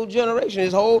whole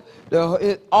generation,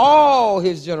 all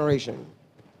his generation.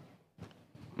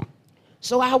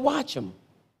 So I watch them.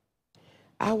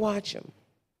 I watch them.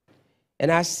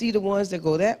 And I see the ones that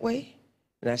go that way,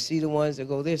 and I see the ones that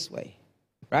go this way,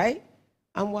 right?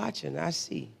 I'm watching. I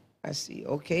see.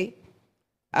 Okay.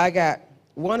 I got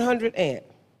 100 ants,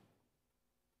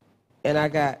 and I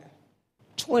got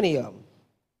 20 of them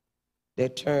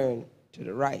that turn to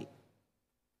the right,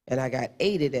 and I got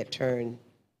 80 that turn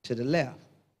to the left.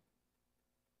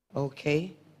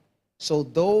 Okay. So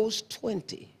those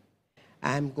 20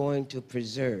 I'm going to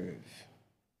preserve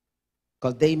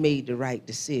because they made the right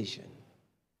decision.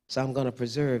 So I'm going to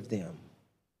preserve them.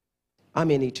 I'm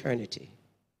in eternity.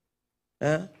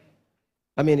 I'm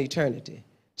in eternity.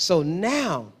 So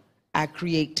now I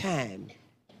create time.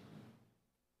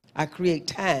 I create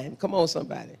time. Come on,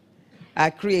 somebody. I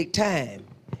create time.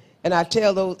 And I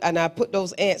tell those, and I put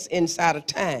those ants inside of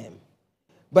time.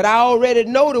 But I already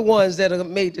know the ones that have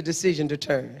made the decision to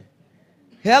turn.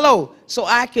 Hello. So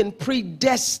I can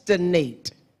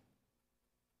predestinate.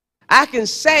 I can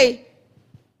say,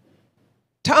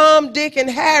 Tom, Dick, and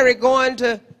Harry going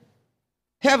to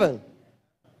heaven.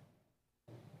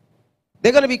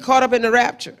 They're going to be caught up in the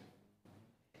rapture.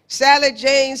 Sally,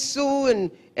 Jane, Sue,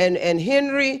 and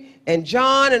Henry, and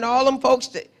John, and all them folks,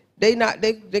 they're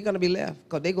going to be left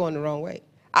because they're going the wrong way.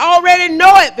 I already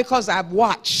know it because I've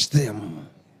watched them.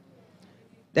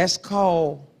 That's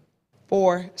called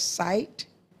foresight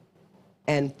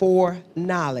and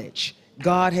foreknowledge.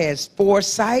 God has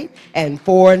foresight and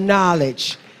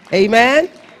foreknowledge. Amen?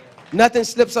 Nothing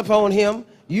slips up on him.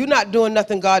 You're not doing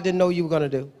nothing God didn't know you were going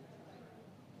to do.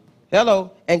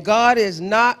 Hello. And God is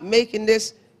not making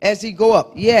this as he go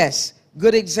up. Yes.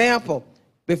 Good example.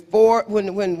 Before,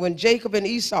 when Jacob and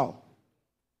Esau,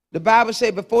 the Bible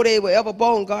said before they were ever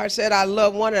born, God said, I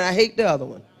love one and I hate the other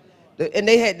one. And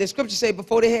they had, the scripture said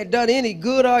before they had done any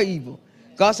good or evil,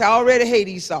 God said, I already hate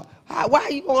Esau. Why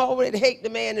are you going to already hate the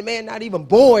man not even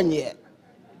born yet?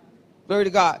 Glory to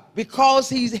God. Because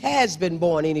he has been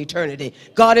born in eternity.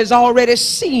 God has already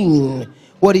seen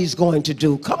what he's going to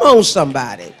do. Come on,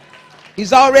 somebody.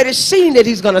 He's already seen that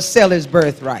he's going to sell his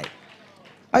birthright.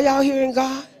 Are y'all hearing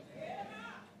God?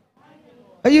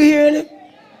 Are you hearing him?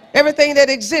 Everything that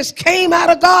exists came out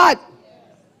of God.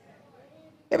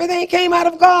 Everything came out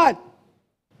of God.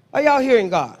 Are y'all hearing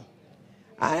God?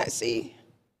 I see.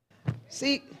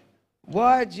 See,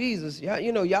 boy, Jesus,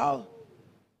 you know, y'all,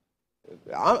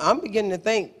 I'm beginning to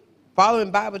think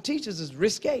following Bible teachers is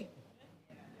risque.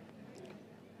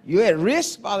 You're at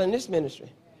risk following this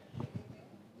ministry.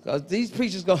 Because these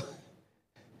preachers go,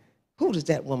 who does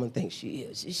that woman think she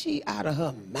is? Is she out of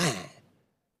her mind?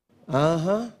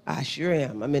 Uh-huh, I sure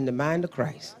am. I'm in the mind of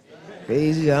Christ.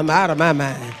 Praise you, I'm out of my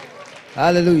mind.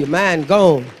 Hallelujah, mind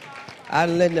gone.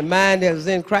 I'm letting the mind that was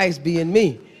in Christ be in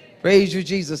me. Praise you,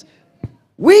 Jesus.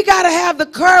 We got to have the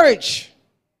courage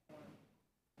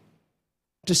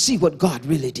to see what God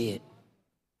really did.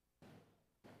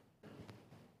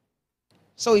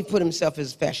 So he put himself in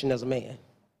fashion as a man.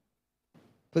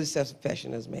 Put himself in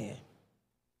fashion as a man.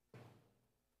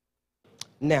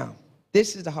 Now,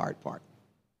 this is the hard part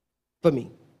for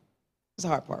me. It's the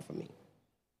hard part for me.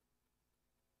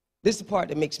 This is the part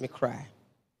that makes me cry,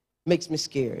 makes me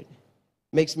scared,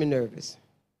 makes me nervous.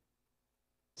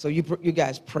 So you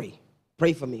guys pray.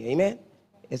 Pray for me, amen?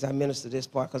 As I minister this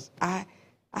part, because I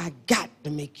got to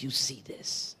make you see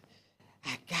this.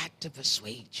 I got to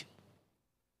persuade you.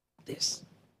 This.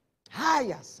 I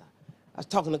was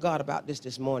talking to God about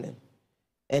this morning,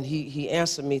 and he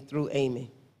answered me through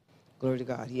Amy. Glory to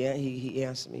God. He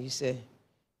answered me. He said,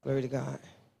 glory to God.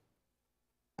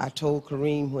 I told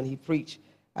Kareem when he preached,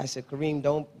 I said, Kareem,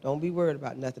 don't be worried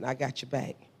about nothing. I got your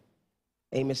back.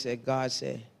 Amy said, God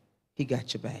said, he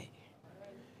got your back.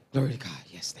 Glory to God.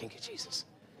 Yes, thank you, Jesus.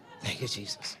 Thank you,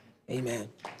 Jesus. Amen.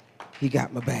 He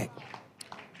got my back.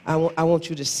 I want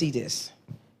you to see this.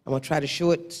 I'm going to try to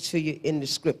show it to you in the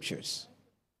scriptures.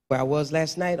 Where I was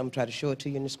last night, I'm going to try to show it to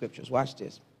you in the scriptures. Watch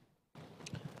this.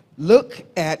 Look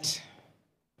at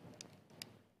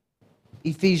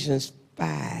Ephesians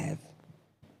 5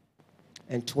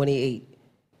 and 28.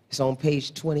 It's on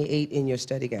page 28 in your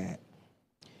study guide.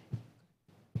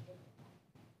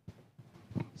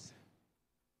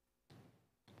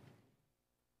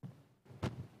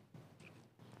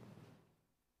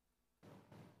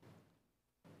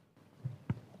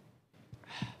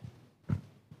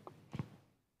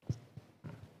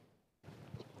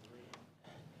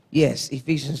 Yes,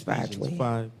 Ephesians 5:28. Ephesians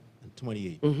 5 and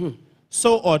 28. Mm-hmm.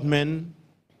 So ought men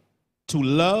to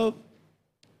love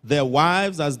their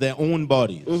wives as their own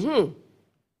bodies. Mm-hmm.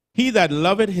 He that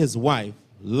loveth his wife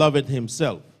loveth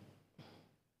himself.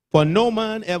 For no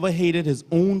man ever hated his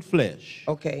own flesh.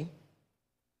 Okay.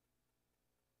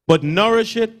 But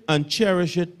nourisheth and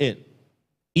cherisheth it,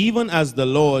 even as the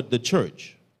Lord the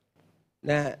church.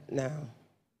 Now,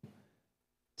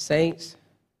 saints,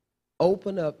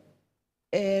 open up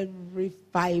every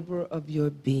fiber of your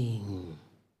being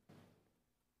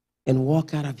and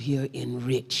walk out of here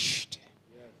enriched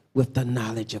with the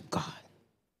knowledge of God.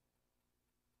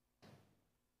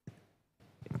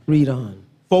 Read on.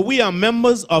 For we are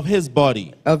members of his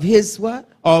body. Of his what?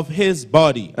 Of his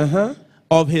body. Uh-huh.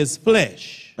 Of his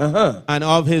flesh. Uh-huh. And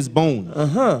of his bones.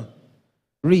 Uh-huh.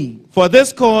 Read. For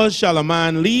this cause shall a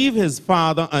man leave his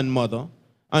father and mother,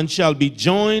 and shall be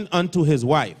joined unto his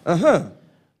wife. Uh-huh.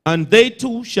 And they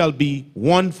two shall be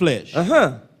one flesh.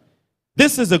 Uh-huh.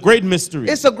 This is a great mystery.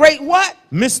 It's a great what?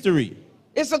 Mystery.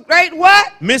 It's a great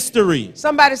what? Mystery.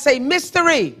 Somebody say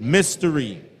mystery.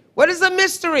 Mystery. What is a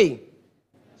mystery?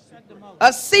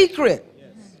 A secret.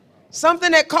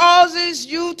 Something that causes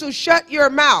you to shut your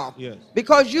mouth. Yes.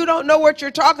 Because you don't know what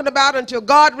you're talking about until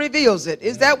God reveals it.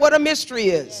 Is that what a mystery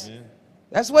is? Yeah.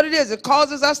 That's what it is. It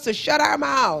causes us to shut our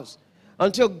mouths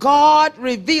until God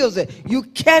reveals it. You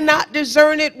cannot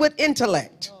discern it with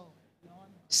intellect.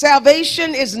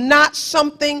 Salvation is not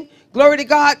something, glory to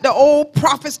God, the old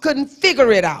prophets couldn't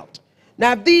figure it out.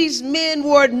 Now, these men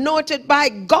were anointed by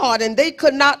God and they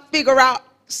could not figure out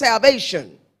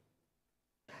salvation.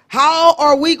 How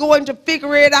are we going to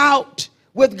figure it out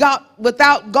with God,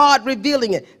 without God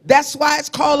revealing it? That's why it's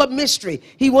called a mystery.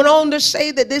 He went on to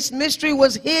say that this mystery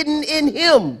was hidden in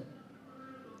him.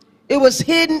 It was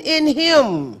hidden in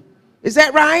him. Is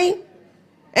that right?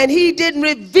 And he didn't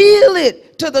reveal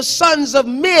it to the sons of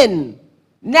men,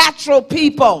 natural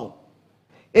people.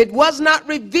 It was not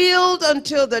revealed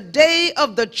until the day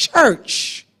of the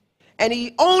church. And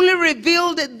he only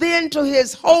revealed it then to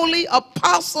his holy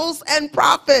apostles and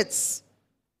prophets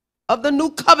of the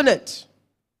new covenant.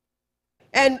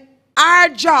 And our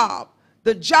job,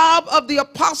 the job of the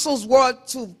apostles, was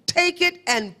to take it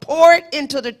and pour it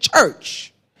into the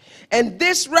church. And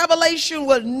this revelation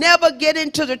will never get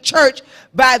into the church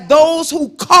by those who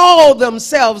call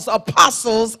themselves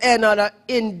apostles and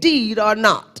indeed are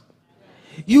not.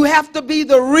 You have to be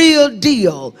the real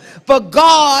deal for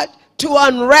God to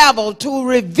unravel, to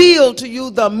reveal to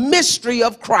you the mystery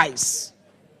of Christ.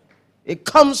 It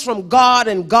comes from God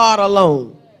and God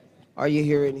alone. Are you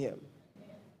hearing him?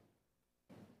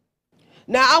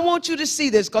 Now, I want you to see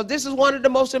this because this is one of the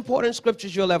most important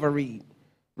scriptures you'll ever read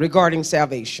regarding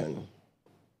salvation.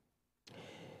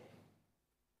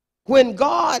 When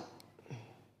God,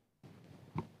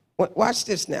 watch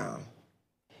this now.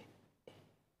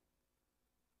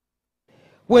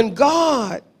 When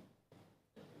God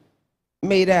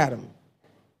made Adam,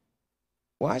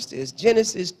 watch this,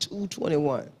 Genesis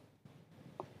 2:21.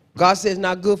 God says it's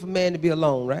not good for man to be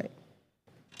alone, right?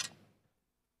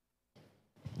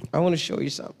 I want to show you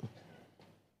something.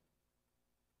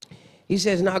 He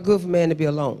says it's not good for man to be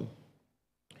alone.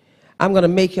 I'm going to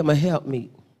make him a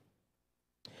helpmeet.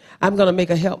 I'm going to make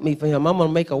a helpmeet for him. I'm going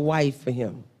to make a wife for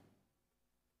him.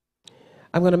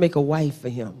 I'm going to make a wife for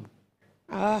him.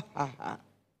 I'm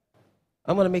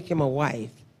going to make him a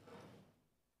wife.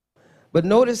 But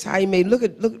notice how he made,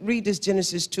 read this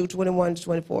Genesis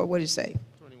 2:21-24. What did it say?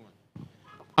 21.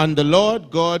 And the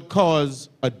Lord God caused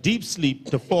a deep sleep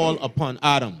to fall upon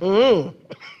Adam.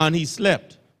 And he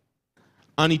slept.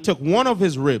 And he took one of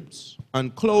his ribs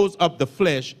and closed up the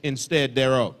flesh instead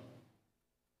thereof.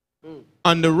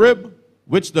 And the rib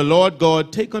which the Lord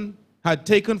God had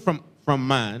taken from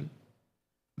man,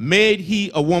 made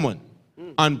he a woman,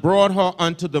 and brought her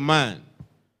unto the man.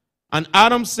 And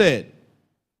Adam said,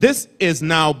 this is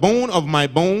now bone of my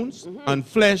bones and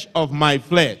flesh of my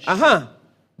flesh.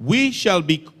 She shall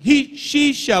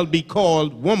be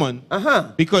called woman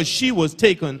because she was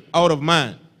taken out of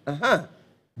man.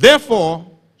 Therefore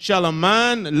shall a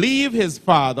man leave his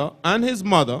father and his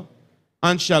mother,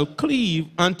 and shall cleave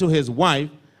unto his wife,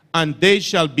 and they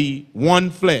shall be one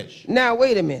flesh. Now,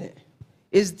 wait a minute.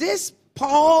 Is this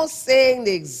Paul saying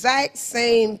the exact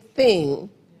same thing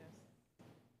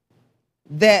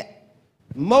that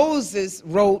Moses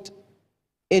wrote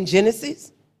in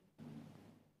Genesis?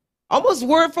 Almost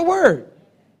word for word.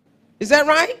 Is that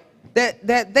right?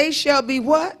 That they shall be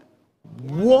what?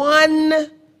 One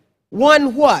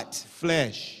what?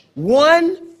 Flesh.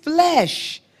 One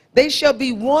flesh. They shall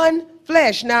be one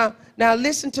flesh. Now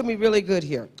listen to me really good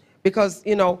here, because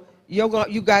you know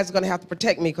you guys are going to have to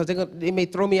protect me, because they may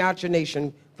throw me out your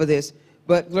nation for this.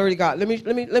 But glory to God. Let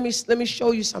me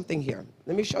show you something here.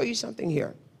 Let me show you something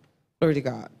here. Glory to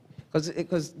God.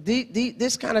 Because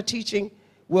this kind of teaching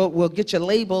will get you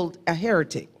labeled a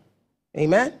heretic.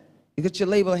 Amen? You get you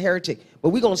labeled a heretic. But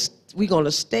we're going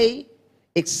to stay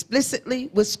explicitly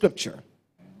with Scripture.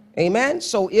 Amen?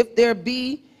 So if there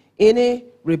be any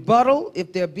rebuttal,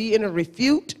 if there be any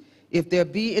refute, if there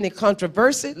be any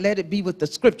controversy, let it be with the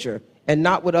Scripture and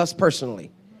not with us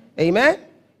personally. Amen?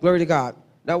 Glory to God.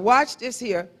 Now watch this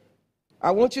here.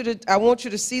 I want you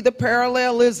to see the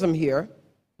parallelism here.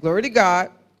 Glory to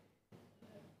God.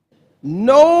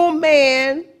 No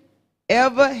man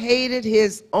ever hated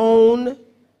his own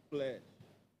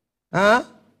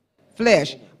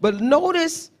flesh. But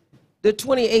notice the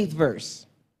 28th verse.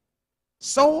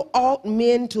 So ought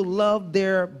men to love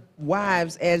their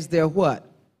wives as their what?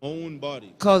 Own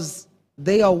body. Because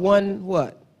they are one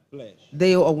what? Flesh.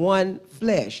 They are one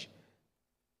flesh.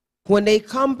 When they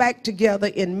come back together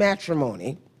in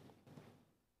matrimony,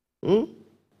 When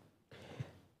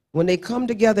they come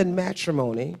together in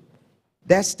matrimony,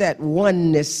 that's that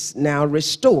oneness now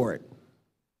restored.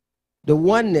 The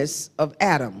oneness of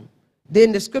Adam.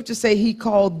 Then the scriptures say he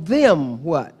called them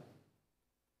what?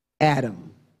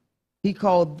 Adam. He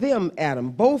called them Adam.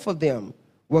 Both of them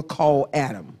were called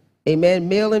Adam. Amen.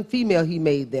 Male and female, he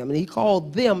made them. And he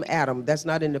called them Adam. That's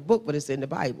not in the book, but it's in the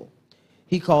Bible.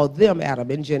 He called them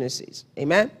Adam in Genesis.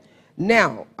 Amen.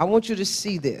 Now, I want you to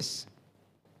see this.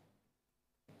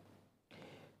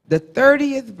 The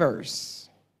 30th verse.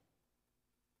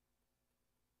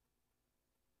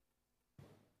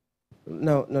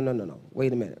 No.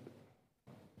 Wait a minute.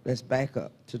 Let's back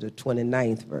up to the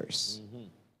 29th verse.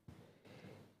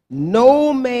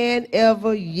 No man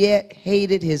ever yet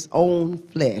hated his own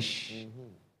flesh,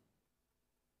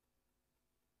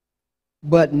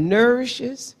 but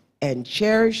nourishes and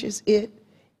cherishes it,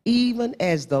 even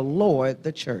as the Lord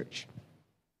the church.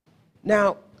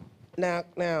 Now,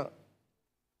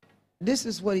 this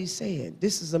is what he's saying.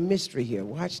 This is a mystery here.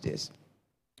 Watch this.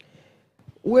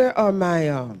 Where are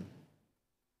my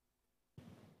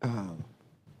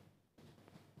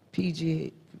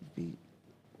PGAs?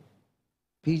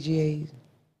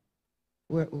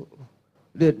 Where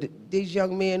these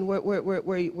young men? Where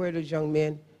are those young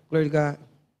men? Glory to God.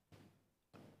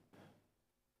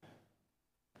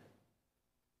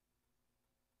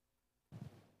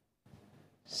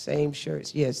 Same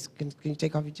shirts. Yes. Can you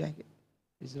take off your jacket?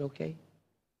 Is it okay?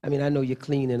 I mean, I know you're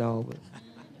clean and all, but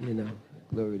you know,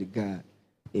 glory to God.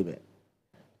 Amen.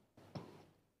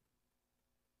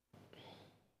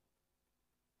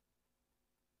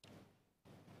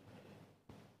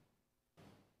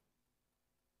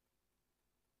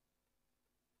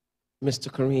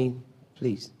 Mr. Kareem,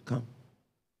 please come.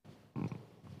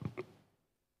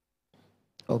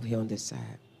 Over here on this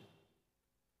side.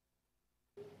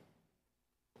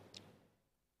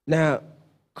 Now,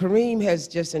 Kareem has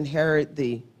just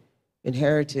inherited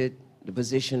the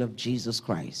position of Jesus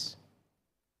Christ.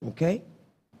 Okay?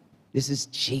 This is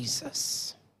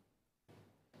Jesus.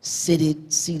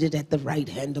 Seated at the right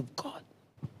hand of God.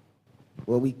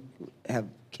 Well, we have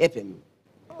kept him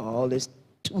all this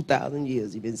 2,000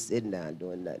 years. He's been sitting down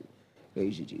doing nothing.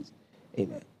 Praise you, Jesus.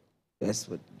 Amen. That's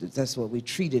what we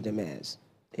treated him as.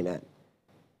 Amen.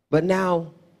 But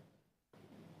now,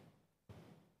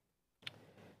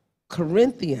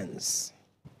 Corinthians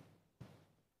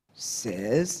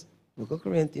says, Book of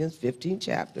Corinthians, 15th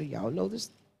chapter. Y'all know this,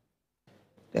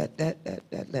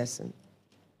 that lesson.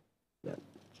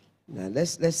 Now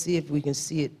let's see if we can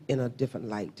see it in a different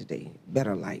light today,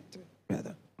 better light,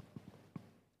 rather.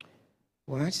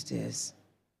 Watch this.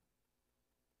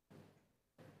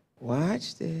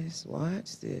 Watch this.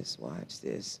 Watch this. Watch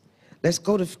this. Let's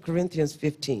go to Corinthians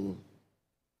 15.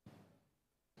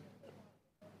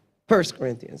 1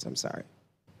 Corinthians, I'm sorry.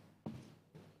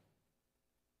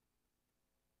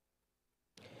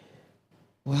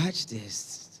 Watch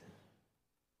this.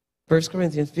 1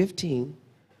 Corinthians 15,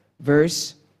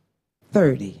 verse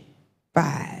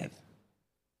 35.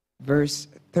 Verse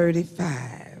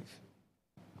 35.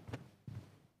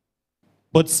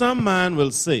 But some man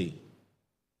will say,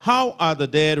 how are the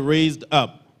dead raised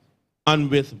up, and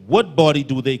with what body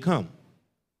do they come?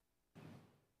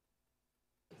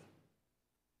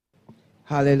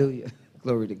 Hallelujah.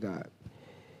 Glory to God.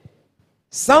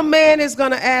 Some man is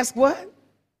going to ask what?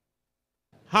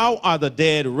 How are the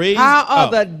dead raised up? How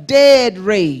are the dead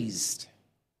raised?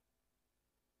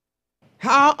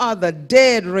 How are the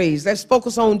dead raised? Let's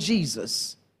focus on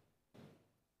Jesus.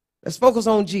 Let's focus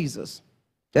on Jesus.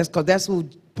 That's who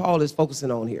Paul is focusing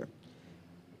on here.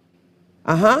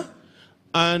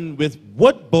 And with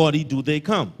what body do they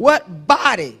come? What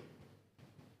body?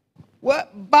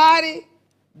 What body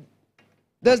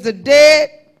does the dead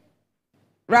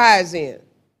rise in?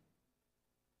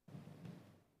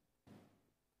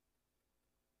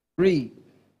 Read.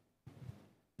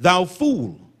 Thou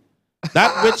fool,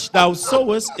 that which thou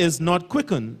sowest is not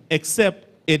quickened, except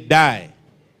it die.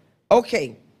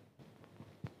 Okay.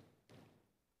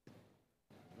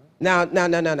 Now.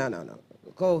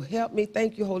 Go help me.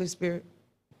 Thank you, Holy Spirit.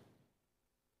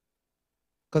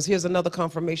 Because here's another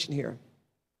confirmation here.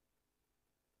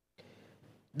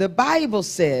 The Bible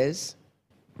says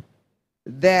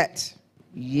that,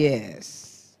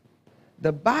 yes,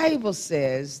 the Bible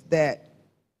says that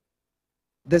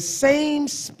the same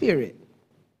Spirit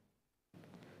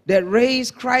that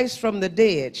raised Christ from the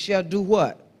dead shall do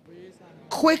what?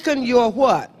 Quicken your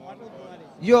what?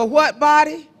 Your what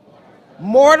body?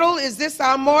 Mortal? Is this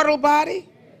our mortal body?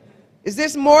 Is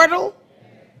this mortal?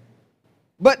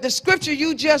 But the scripture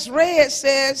you just read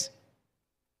says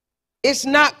it's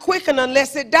not quickened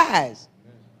unless it dies.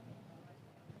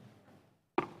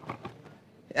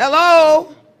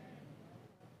 Hello?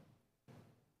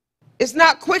 It's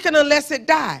not quickened unless it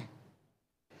died.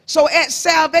 So at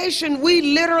salvation, we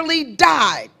literally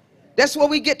died. That's where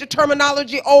we get the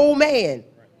terminology old man.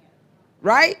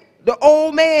 Right? The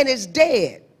old man is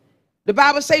dead. The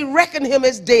Bible says reckon him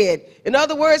as dead. In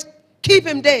other words, keep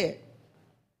him dead.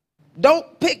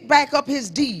 Don't pick back up his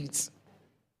deeds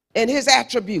and his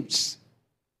attributes.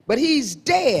 But he's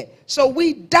dead. So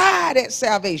we died at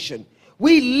salvation.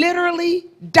 We literally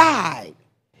died.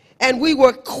 And we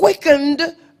were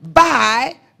quickened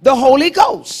by the Holy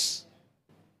Ghost.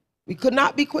 We could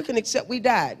not be quickened except we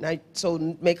died. Now,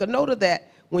 so make a note of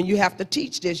that when you have to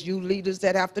teach this. You leaders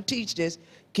that have to teach this,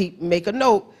 make a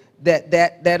note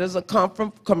that is a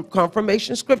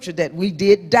confirmation scripture that we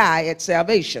did die at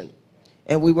salvation.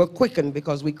 And we were quickened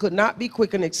because we could not be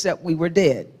quickened except we were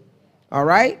dead. All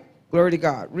right? Glory to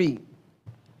God. Read.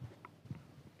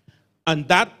 And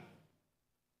that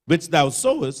which thou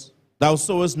sowest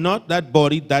not that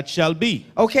body that shall be.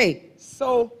 Okay,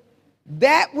 so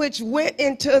that which went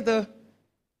into the,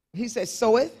 he said,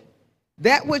 soweth,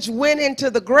 that which went into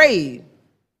the grave,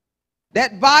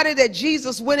 that body that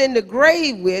Jesus went in the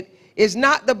grave with is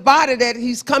not the body that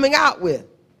he's coming out with.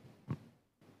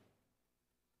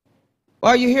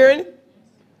 Are you hearing?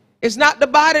 It's not the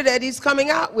body that he's coming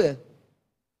out with.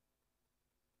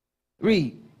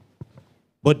 Read.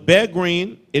 But bare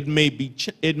grain, it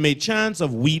may chance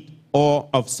of wheat or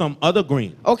of some other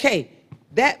grain. Okay,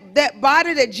 that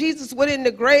body that Jesus went in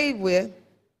the grave with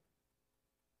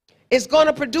is going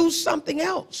to produce something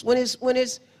else when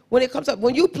it comes up.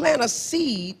 When you plant a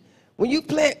seed, when you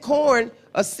plant corn,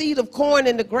 a seed of corn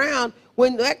in the ground,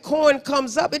 when that corn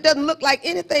comes up, it doesn't look like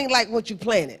anything like what you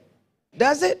planted,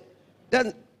 does it?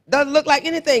 Doesn't look like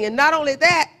anything. And not only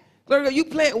that, you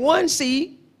plant one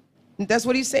seed. That's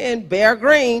what he's saying, bare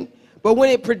grain. But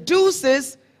when it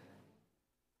produces,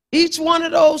 each one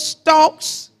of those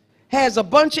stalks has a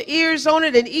bunch of ears on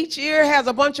it, and each ear has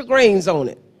a bunch of grains on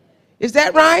it. Is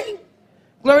that right?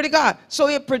 Glory to God. So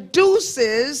it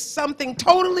produces something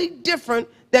totally different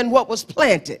than what was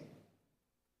planted.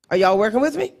 Are y'all working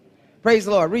with me? Praise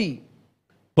the Lord. Read.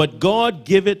 But God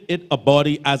giveth it a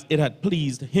body as it had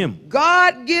pleased him.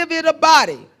 God give it a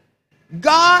body.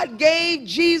 God gave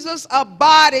Jesus a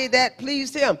body that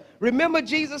pleased him. Remember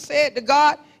Jesus said to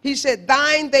God, he said,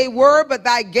 thine they were, but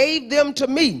thy gave them to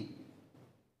me.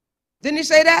 Didn't he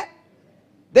say that?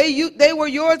 They were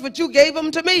yours, but you gave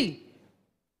them to me.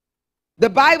 The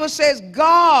Bible says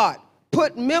God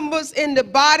put members in the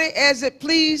body as it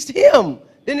pleased him.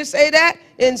 Didn't it say that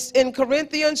in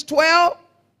Corinthians 12?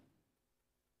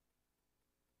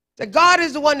 That God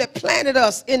is the one that planted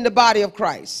us in the body of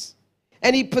Christ.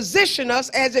 And he positioned us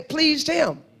as it pleased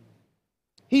him.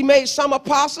 He made some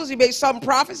apostles, he made some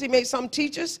prophets, he made some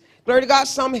teachers, glory to God,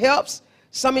 some helps,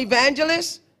 some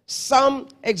evangelists, some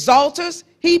exalters.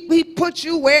 He put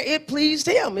you where it pleased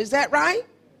him. Is that right?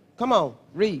 Come on,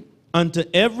 read. Unto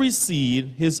every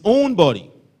seed his own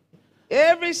body.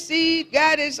 Every seed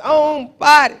got its own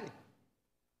body.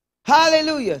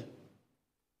 Hallelujah.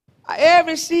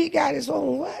 Every seed got its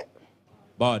own what?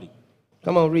 Body.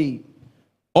 Come on, read.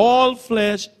 All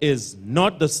flesh is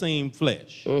not the same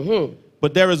flesh.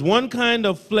 But there is one kind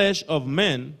of flesh of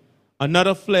men,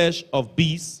 another flesh of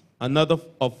beasts, another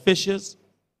of fishes,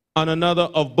 and another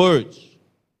of birds.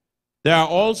 There are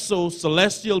also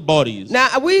celestial bodies.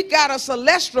 Now, we got a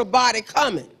celestial body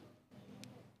coming,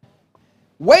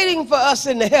 waiting for us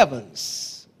in the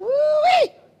heavens. Woo-wee.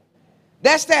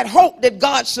 That's that hope that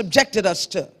God subjected us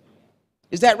to.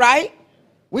 Is that right?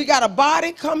 We got a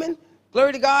body coming,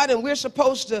 glory to God, and we're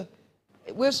supposed to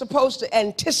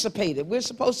anticipate it. We're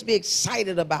supposed to be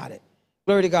excited about it.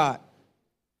 Glory to God.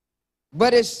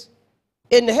 But it's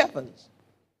in the heavens.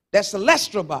 That's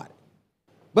celestial body.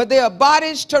 But there are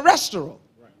bodies terrestrial.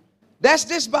 That's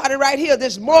this body right here,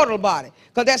 this mortal body.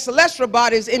 Because that celestial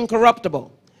body is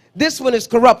incorruptible. This one is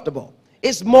corruptible.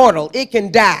 It's mortal. It can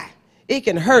die. It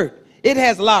can hurt. It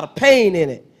has a lot of pain in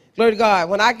it. Glory to God.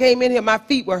 When I came in here, my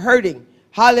feet were hurting.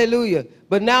 Hallelujah.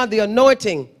 But now the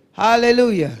anointing,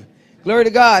 hallelujah, glory to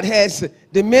God, has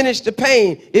diminished the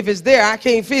pain. If it's there, I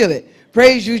can't feel it.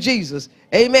 Praise you, Jesus.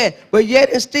 Amen. But yet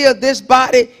and still, this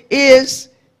body is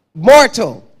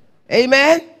mortal.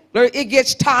 Amen. It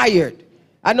gets tired.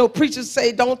 I know preachers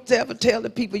say, don't ever tell the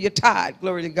people you're tired.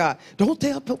 Glory to God. Don't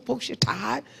tell folks you're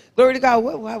tired. Glory to God.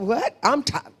 What? I'm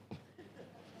tired.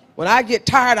 When I get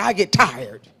tired, I get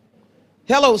tired.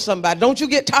 Hello, somebody. Don't you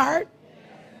get tired?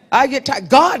 I get tired.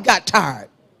 God got tired.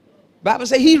 Bible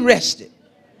says he rested.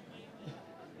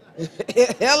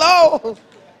 Hello.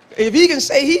 If he can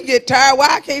say he get tired, why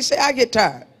I can't say I get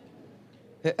tired?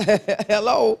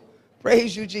 Hello.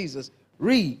 Praise you, Jesus.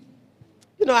 Read.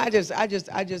 You know, I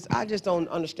just don't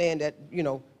understand that, you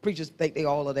know, preachers think they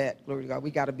all of that. Glory to God. We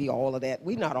got to be all of that.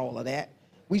 We not all of that.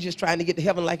 We just trying to get to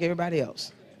heaven like everybody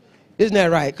else. Isn't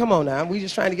that right? Come on now. We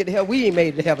just trying to get to heaven. We ain't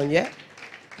made it to heaven yet.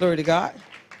 Glory to God.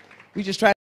 We just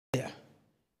trying to get there.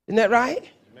 Isn't that right?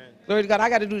 Amen. Glory to God. I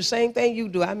got to do the same thing you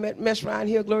do. I mess around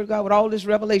here, glory to God, with all this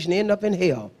revelation, end up in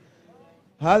hell.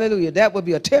 Hallelujah. That would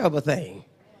be a terrible thing.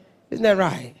 Isn't that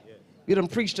right? Yes. You done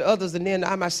preach to others and then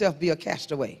I myself be a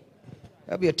castaway.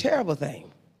 That would be a terrible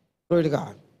thing. Glory to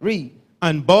God. Read.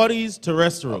 And bodies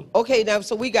terrestrial. Okay, now,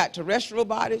 so we got terrestrial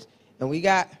bodies and we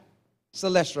got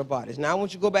celestial bodies. Now, I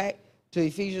want you to go back to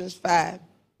Ephesians 5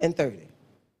 and 30.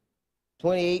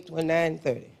 28, 29,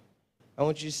 30. I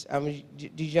want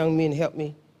these young men help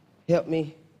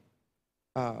me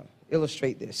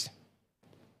illustrate this.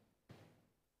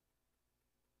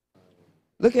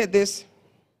 Look at this.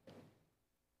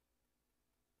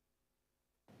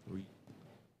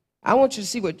 I want you to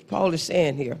see what Paul is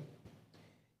saying here.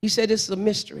 He said this is a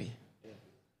mystery. I'm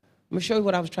going to show you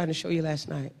what I was trying to show you last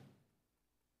night.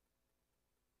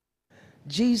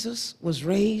 Jesus was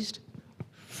raised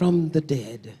from the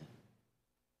dead.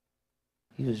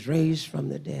 He was raised from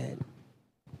the dead.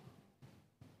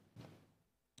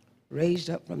 Raised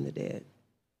up from the dead.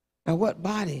 Now what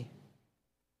body?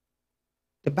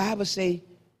 The Bible says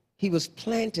he was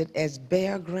planted as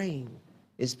bare grain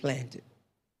is planted.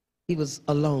 He was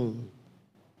alone.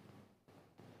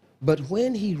 But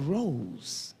when he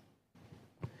rose,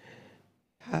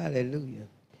 hallelujah,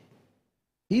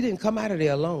 he didn't come out of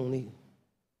there alone either.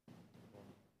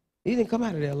 He didn't come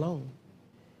out of there alone.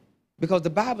 Because the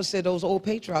Bible said those old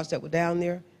patriarchs that were down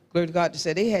there, glory to God,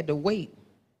 said they had to wait.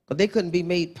 Because they couldn't be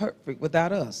made perfect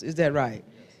without us. Is that right?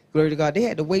 Yes. Glory to God. They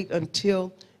had to wait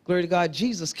until, glory to God,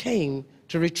 Jesus came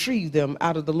to retrieve them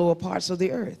out of the lower parts of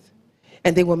the earth.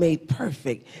 And they were made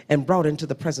perfect and brought into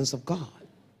the presence of God.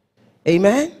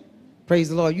 Amen? Praise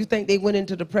the Lord. You think they went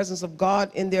into the presence of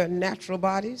God in their natural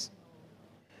bodies?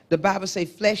 The Bible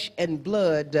says flesh and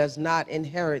blood does not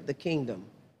inherit the kingdom.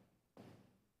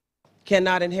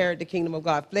 Cannot inherit the kingdom of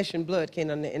God. Flesh and blood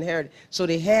cannot inherit it. So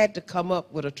they had to come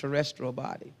up with a terrestrial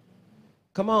body.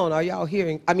 Come on, are y'all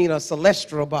hearing? I mean, a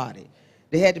celestial body.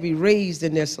 They had to be raised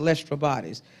in their celestial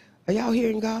bodies. Are y'all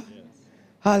hearing God? Yes.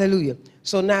 Hallelujah.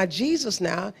 So now Jesus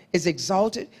now is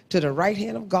exalted to the right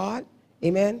hand of God.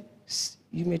 Amen.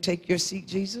 You may take your seat,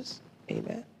 Jesus.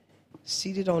 Amen.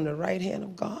 Seated on the right hand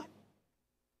of God.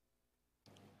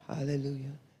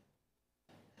 Hallelujah.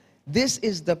 This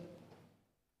is the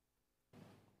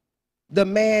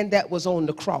man that was on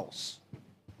the cross.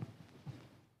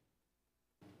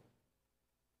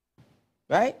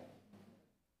 Right?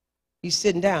 He's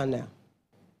sitting down now.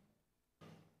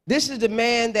 This is the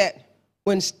man that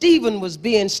when Stephen was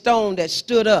being stoned that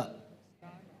stood up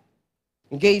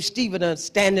and gave Stephen a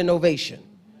standing ovation.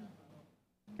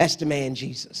 That's the man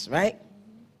Jesus, right?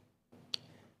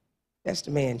 That's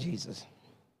the man Jesus.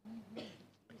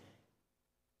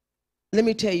 Let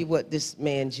me tell you what this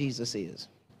man Jesus is.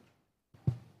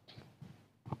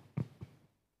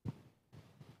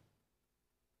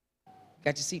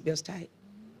 Got your seatbelts tight?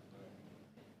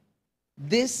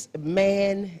 This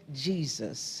man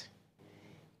Jesus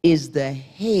is the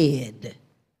head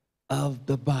of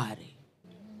the body.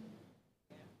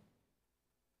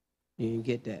 You didn't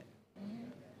get that?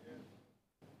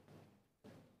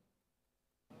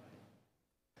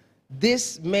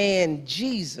 This man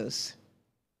Jesus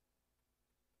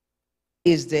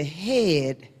is the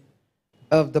head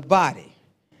of the body.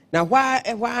 Now, why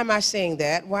am I saying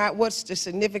that? What's the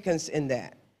significance in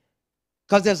that?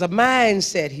 Because there's a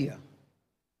mindset here.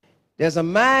 There's a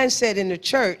mindset in the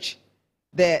church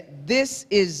that this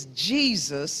is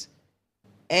Jesus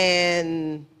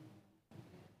and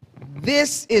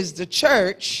this is the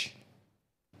church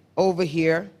over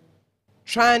here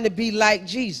trying to be like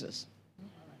Jesus.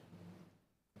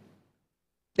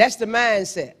 That's the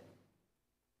mindset.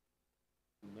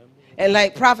 And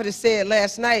like Prophet has said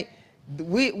last night,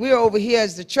 we're over here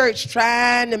as the church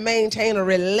trying to maintain a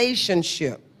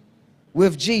relationship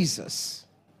with Jesus.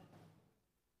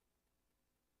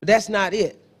 But that's not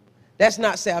it. That's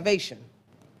not salvation.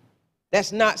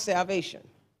 That's not salvation.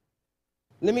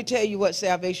 Let me tell you what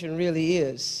salvation really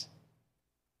is,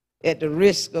 at the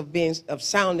risk of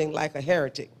sounding like a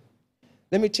heretic.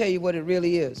 Let me tell you what it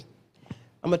really is.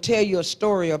 I'm going to tell you a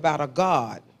story about a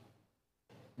God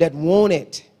that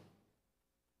wanted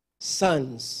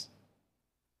sons,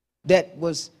 that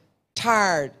was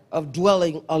tired of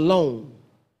dwelling alone.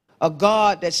 A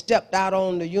God that stepped out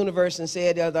on the universe and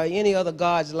said, are there any other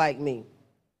gods like me?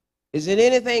 Is there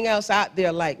anything else out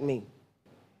there like me?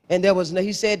 And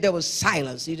he said there was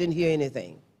silence. He didn't hear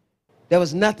anything. There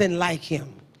was nothing like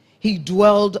him. He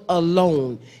dwelled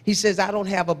alone. He says, I don't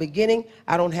have a beginning.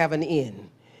 I don't have an end.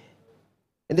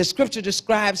 And the scripture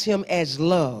describes him as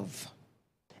love.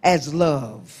 As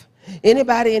love.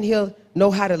 Anybody in here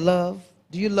know how to love?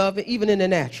 Do you love it? Even in the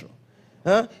natural.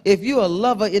 Huh? If you're a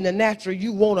lover in the natural,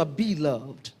 you want to be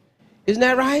loved. Isn't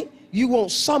that right? You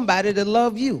want somebody to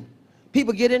love you.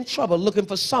 People get in trouble looking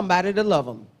for somebody to love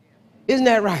them. Isn't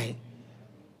that right?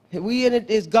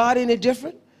 Is God any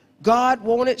different? God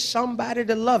wanted somebody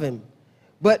to love him.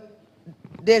 But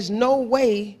there's no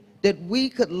way that we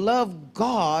could love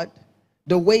God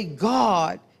the way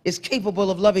God is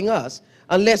capable of loving us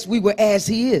unless we were as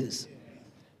he is.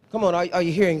 Come on, are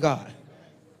you hearing God?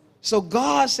 So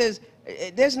God says,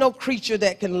 there's no creature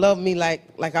that can love me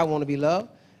like I want to be loved.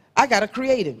 I got to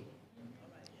create him.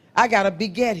 I got to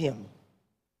beget him.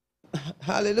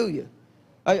 Hallelujah.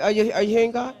 Are you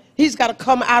hearing God? He's got to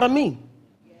come out of me.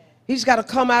 He's got to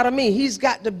come out of me. He's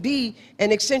got to be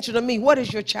an extension of me. What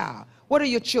is your child? What are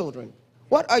your children?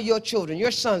 What are your children,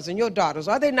 your sons and your daughters?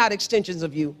 Are they not extensions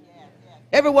of you?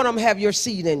 Every one of them have your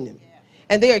seed in them.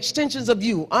 And they're extensions of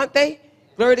you, aren't they?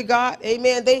 Glory to God.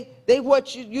 Amen. They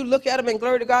what you look at them and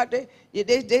glory to God, they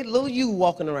little you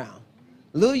walking around.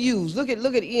 Little yous. Look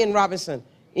at Ian Robinson,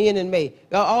 Ian and May.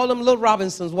 All them little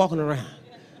Robinsons walking around.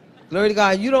 Glory to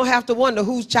God. You don't have to wonder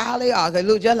whose child they are. They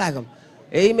look just like them.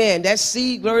 Amen. That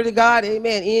seed, glory to God.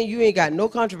 Amen. Ian, you ain't got no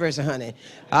controversy, honey.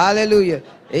 Hallelujah.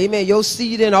 Amen. Your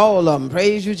seed in all of them.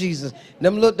 Praise you, Jesus.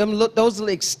 Those are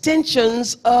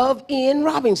extensions of Ian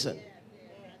Robinson.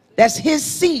 That's his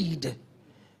seed.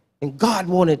 And God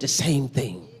wanted the same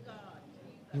thing.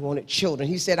 He wanted children.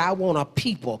 He said, I want a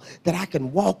people that I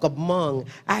can walk among.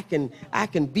 I can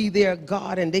be their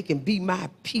God and they can be my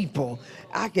people.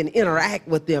 I can interact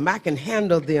with them. I can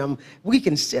handle them. We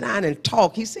can sit down and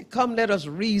talk. He said, come, let us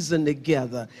reason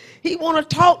together. He want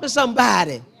to talk to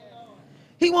somebody.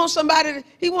 He want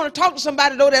to talk to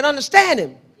somebody though that understand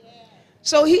him.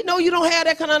 So he know you don't have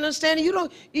that kind of understanding. Your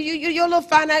little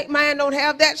finite mind don't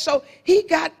have that. So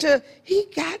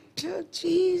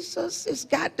Jesus, it's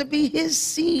got to be his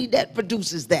seed that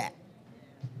produces that.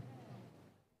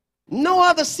 No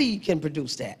other seed can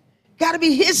produce that. Got to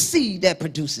be his seed that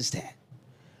produces that.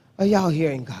 Are y'all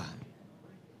hearing God?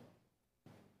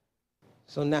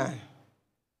 So now,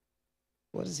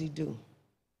 what does he do?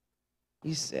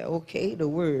 He said, okay, the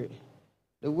word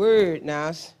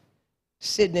now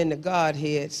sitting in the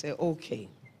Godhead said, okay,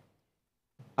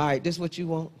 all right, this is what you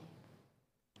want.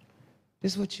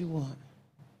 This is what you want.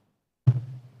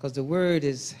 Because the word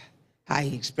is how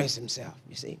he expressed himself,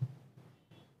 you see.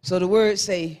 So the word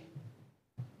say,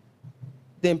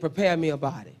 then prepare me a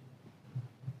body.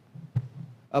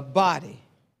 A body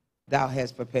thou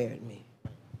hast prepared me.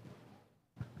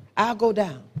 I'll go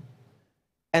down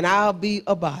and I'll be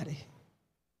a body.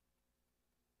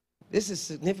 This is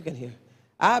significant here.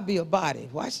 I'll be a body.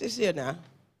 Watch this here now.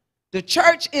 The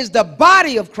church is the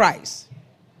body of Christ.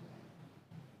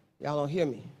 Y'all don't hear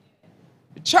me.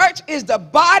 The church is the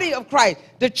body of Christ.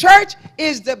 The church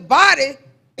is the body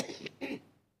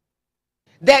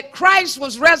that Christ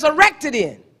was resurrected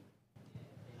in.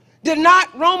 Did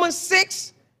not Romans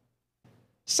 6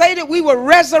 say that we were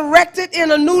resurrected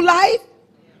in a new life?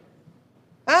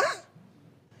 Huh?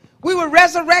 We were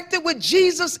resurrected with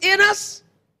Jesus in us.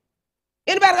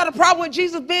 Anybody got a problem with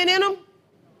Jesus being in them?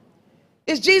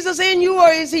 Is Jesus in you or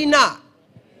is he not?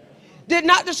 Did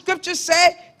not the scripture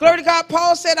say, glory to God,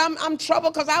 Paul said, I'm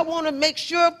troubled because I want to make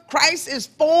sure Christ is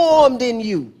formed in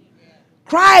you.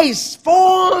 Christ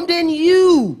formed in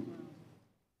you.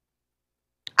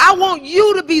 I want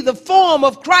you to be the form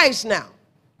of Christ now.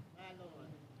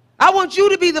 I want you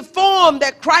to be the form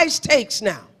that Christ takes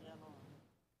now.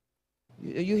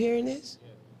 Are you hearing this?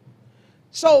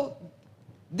 So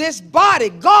this body,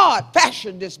 God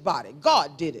fashioned this body.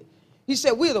 God did it. He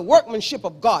said, we're the workmanship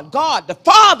of God. God, the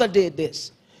Father did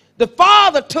this. The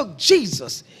Father took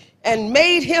Jesus and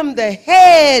made him the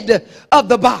head of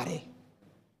the body.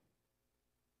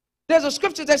 There's a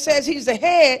scripture that says he's the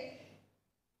head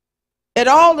at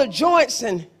all the joints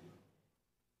and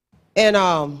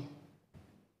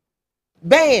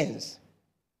bands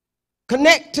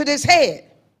connect to this head.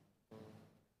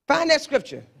 Find that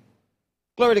scripture.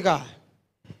 Glory to God.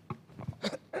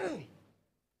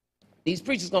 These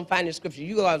preachers going to find this scripture.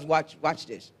 You guys watch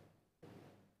this.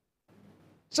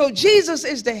 So Jesus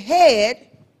is the head,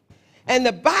 and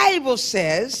the Bible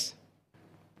says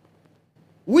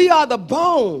we are the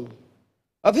bone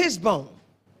of his bone,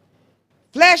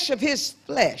 flesh of his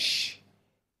flesh.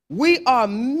 We are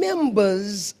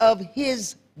members of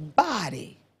his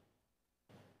body.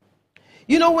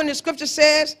 You know when the scripture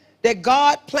says that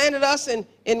God planted us you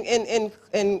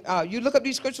look up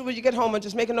these scriptures when you get home and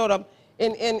just make a note of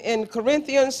them. In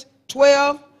Corinthians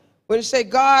 12, when it say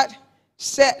God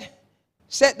set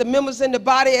the members in the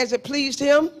body as it pleased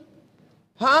him.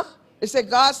 Huh? It said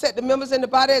God set the members in the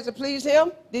body as it pleased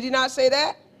him. Did he not say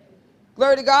that?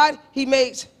 Glory to God. He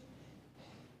made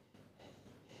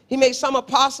some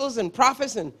apostles and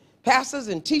prophets and pastors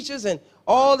and teachers and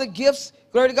all the gifts.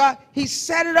 Glory to God. He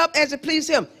set it up as it pleased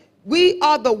him. We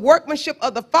are the workmanship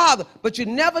of the Father, but you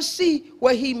never see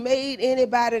where he made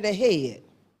anybody the head.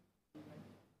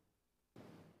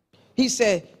 He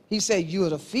said, you're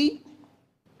the feet,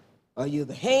 or you're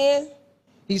the hand.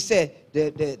 He said,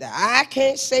 the eye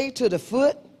can't say to the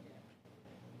foot.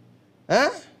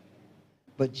 Huh?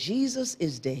 But Jesus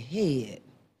is the head.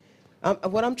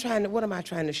 What am I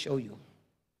trying to show you?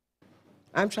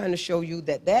 I'm trying to show you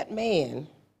that man,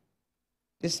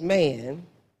 this man,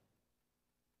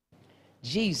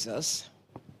 Jesus,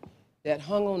 that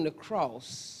hung on the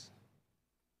cross,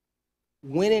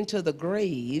 went into the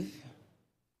grave,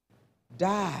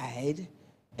 died,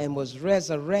 and was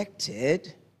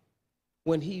resurrected.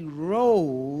 When he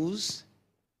rose,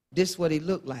 this is what he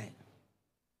looked like.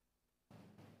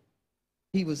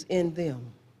 He was in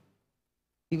them.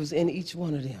 He was in each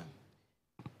one of them.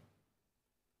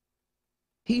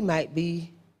 He might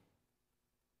be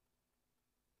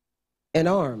an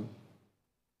arm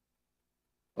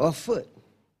or a foot.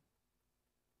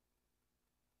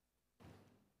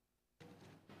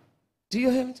 Do you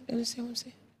understand what I'm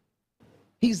saying?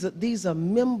 These are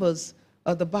members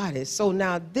of the body. So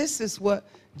now this is what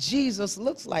Jesus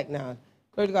looks like now.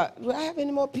 Glory to God. Do I have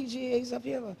any more PGAs up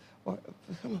here? Or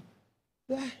come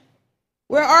on.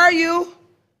 Where are you?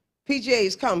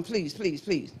 PGAs, come, please, please,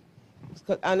 please.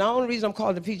 And the only reason I'm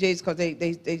calling the PJs is because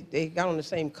they got on the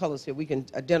same colors here. We can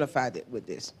identify that with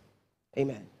this.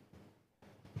 Amen.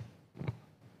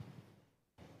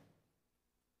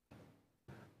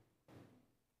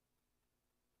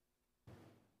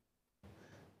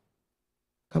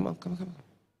 Come on, come on, come on.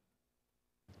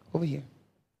 Over here.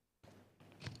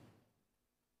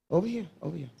 Over here,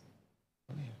 over here,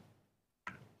 over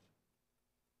here.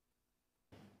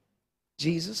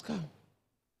 Jesus, come.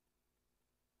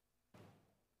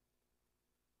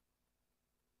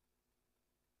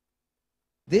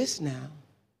 This now,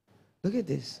 look at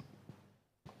this.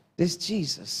 This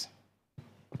Jesus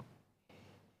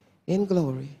in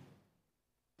glory,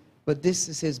 but this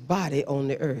is his body on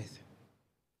the earth.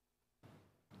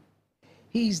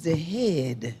 He's the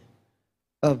head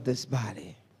of this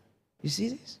body. You see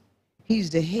this? He's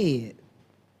the head.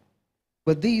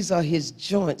 But these are his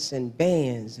joints and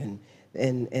bands and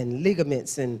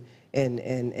ligaments and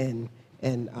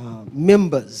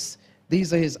members.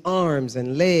 These are his arms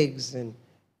and legs and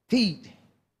feet.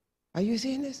 Are you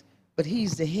seeing this? But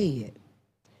he's the head.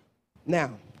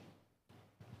 Now,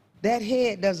 that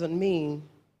head doesn't mean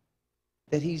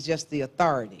that he's just the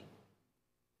authority.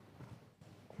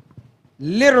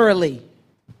 Literally,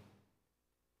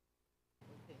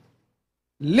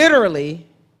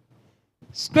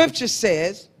 Scripture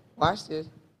says, watch this.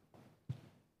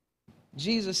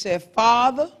 Jesus said,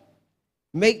 Father,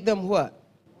 make them what?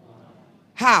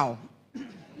 How?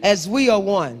 As we are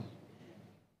one.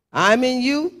 I'm in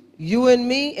you, you in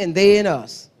me, and they in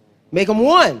us. Make them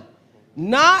one.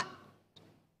 Not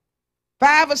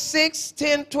 5 or 6,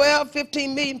 10, 12,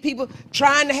 15 million people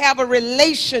trying to have a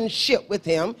relationship with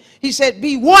him. He said,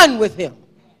 be one with him.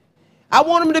 I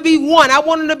want them to be one. I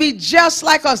want them to be just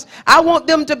like us. I want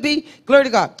them to be, glory to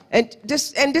God. And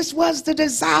this was the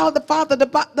desire of the Father.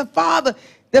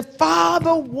 The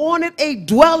Father wanted a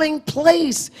dwelling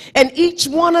place. And each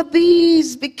one of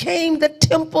these became the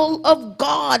temple of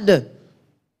God.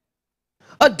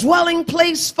 A dwelling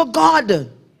place for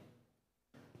God.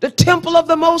 The temple of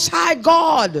the Most High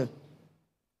God.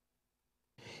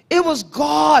 It was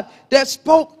God that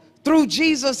spoke through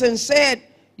Jesus and said,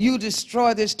 you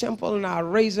destroy this temple and I'll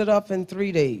raise it up in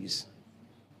 3 days.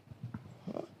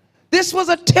 This was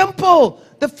a temple.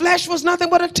 The flesh was nothing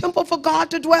but a temple for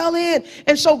God to dwell in.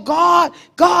 And so God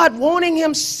wanting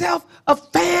himself a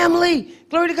family.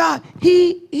 Glory to God.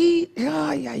 He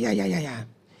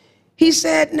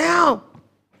said, now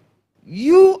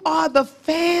you are the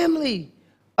family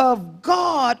of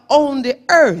God on the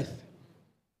earth.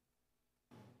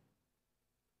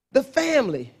 The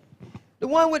family. The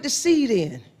one with the seed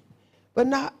in. But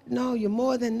no, you're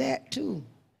more than that too.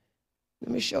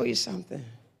 Let me show you something.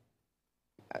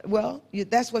 Well,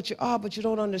 that's what you are, but you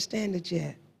don't understand it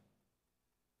yet.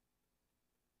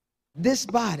 This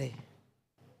body,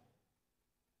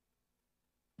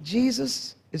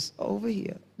 Jesus is over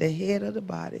here, the head of the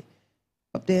body.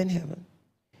 up there in heaven.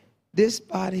 This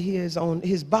body here is on,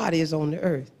 his body is on the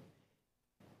earth.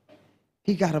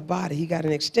 He got a body. He got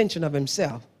an extension of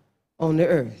himself on the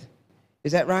earth.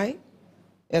 Is that right?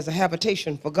 As a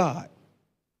habitation for God.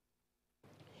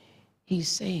 He's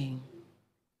saying,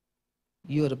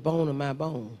 you're the bone of my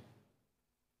bone,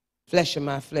 flesh of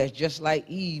my flesh, just like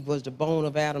Eve was the bone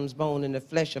of Adam's bone and the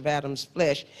flesh of Adam's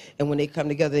flesh. And when they come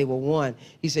together, they were one.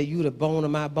 He said, you the bone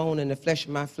of my bone and the flesh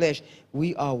of my flesh.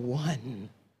 We are one.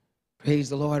 Praise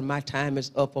the Lord. My time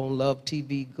is up on Love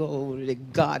TV. Go to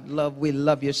God, love. We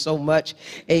love you so much.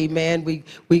 Amen. We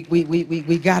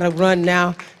got to run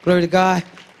now. Glory to God.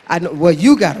 I know, well,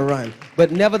 you got to run.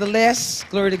 But nevertheless,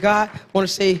 glory to God. I want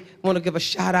to give a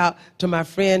shout out to my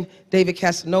friend David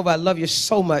Casanova. I love you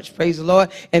so much. Praise the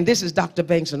Lord. And this is Dr.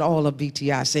 Banks and all of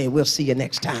BTI saying we'll see you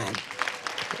next time.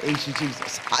 Praise you,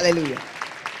 Jesus. Hallelujah.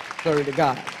 Glory to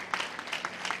God.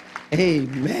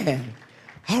 Amen.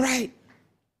 All right.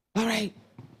 All right.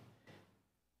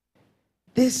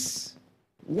 This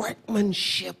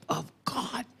workmanship of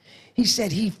God, he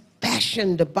said he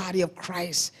fashioned the body of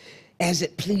Christ as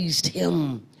it pleased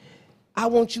him. I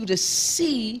want you to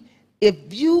see, if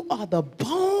you are the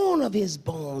bone of his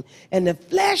bone and the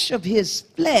flesh of his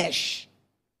flesh,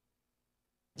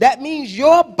 that means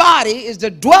your body is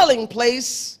the dwelling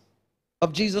place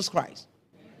of Jesus Christ.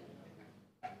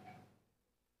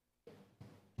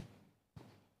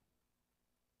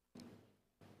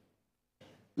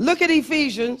 Look at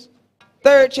Ephesians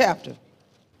 3rd chapter.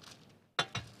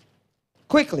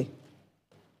 Quickly.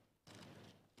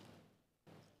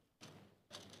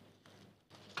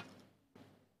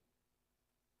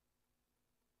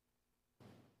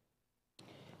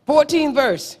 Fourteenth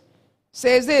verse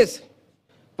says this: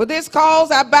 for this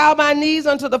cause I bow my knees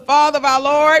unto the Father of our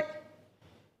Lord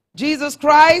Jesus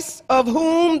Christ, of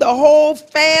whom the whole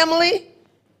family,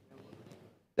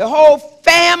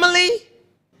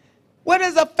 what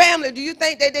is a family? Do you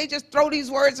think that they just throw these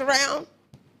words around?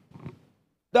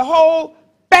 The whole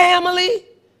family.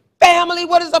 Family,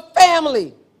 what is a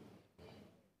family?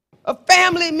 A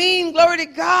family means, glory to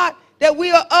God, that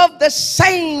we are of the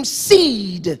same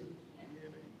seed.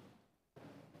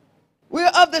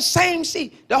 We're of the same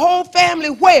seed. The whole family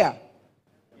where?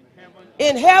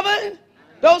 In heaven.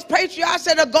 Those patriarchs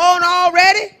that are gone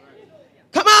already.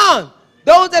 Come on.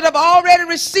 Those that have already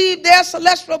received their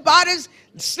celestial bodies,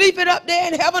 sleeping up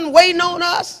there in heaven, waiting on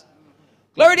us.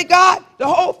 Glory to God. The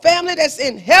whole family that's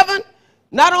in heaven.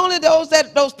 Not only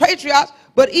those patriarchs,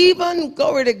 but even,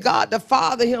 glory to God, the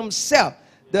Father himself,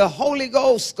 the Holy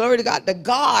Ghost, glory to God, the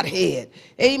Godhead.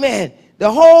 Amen. The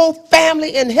whole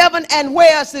family in heaven. And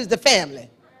where else is the family?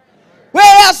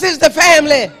 Where else is the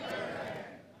family?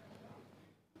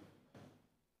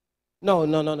 No.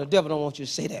 The devil don't want you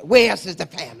to say that. Where else is the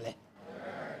family?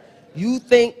 You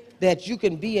think that you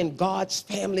can be in God's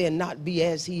family and not be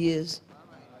as he is?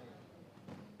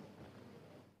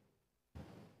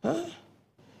 Huh?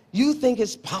 You think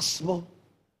it's possible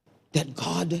that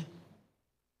God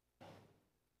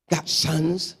got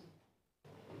sons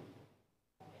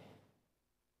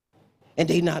and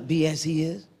they not be as he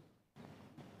is?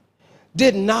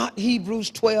 Did not Hebrews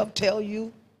 12 tell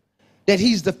you that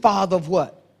he's the father of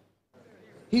what?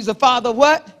 He's the father of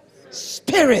what?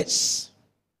 Spirits.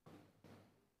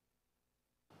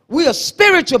 We are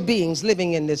spiritual beings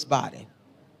living in this body.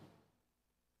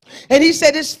 And he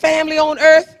said this family on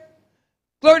earth,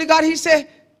 glory to God, he said,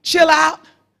 chill out,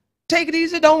 take it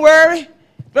easy, don't worry.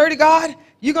 Glory to God,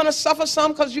 you're going to suffer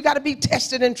some because you got to be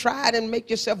tested and tried and make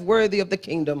yourself worthy of the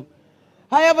kingdom.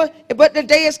 However, but the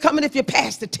day is coming if you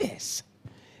pass the test.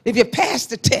 If you pass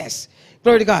the test,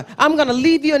 glory to God, I'm going to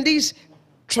leave you in these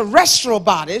terrestrial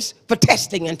bodies for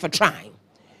testing and for trying.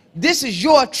 This is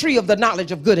your tree of the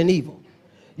knowledge of good and evil.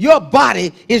 Your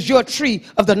body is your tree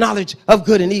of the knowledge of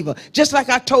good and evil. Just like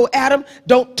I told Adam,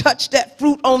 don't touch that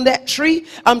fruit on that tree.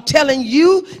 I'm telling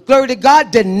you, glory to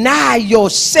God, deny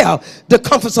yourself the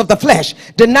comforts of the flesh.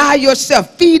 Deny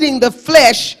yourself feeding the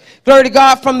flesh, glory to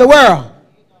God, from the world.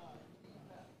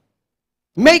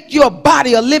 Make your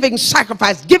body a living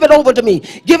sacrifice. Give it over to me.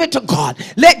 Give it to God.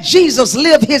 Let Jesus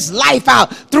live his life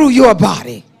out through your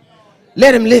body.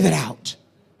 Let him live it out.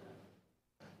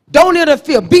 Don't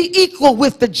interfere. Be equal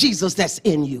with the Jesus that's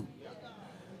in you.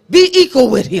 Be equal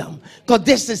with him, because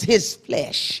this is his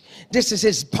flesh. This is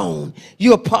his bone.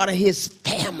 You're part of his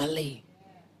family.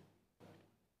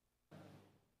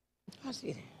 I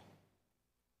see that.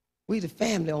 We the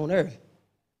family on earth.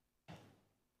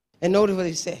 And notice what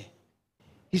he said.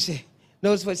 He said,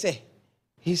 notice what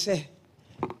he said.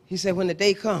 He said, when the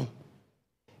day comes,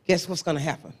 guess what's going to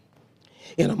happen?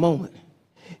 In a moment,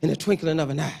 in the twinkling of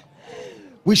an eye,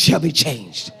 we shall be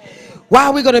changed. Why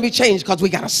are we going to be changed? Because we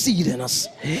got a seed in us.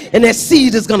 And that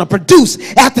seed is going to produce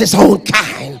after its own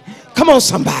kind. Come on,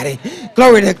 somebody.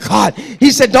 Glory to God. He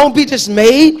said, don't be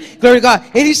dismayed. Glory to God.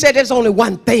 And he said, there's only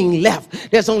one thing left.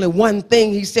 There's only one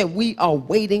thing. He said, we are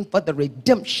waiting for the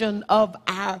redemption of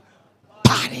our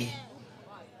body.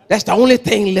 That's the only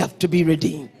thing left to be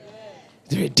redeemed.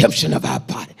 The redemption of our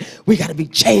body. We got to be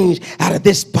changed out of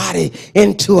this body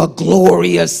into a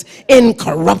glorious,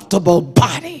 incorruptible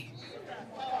body.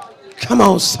 Come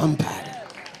on, somebody.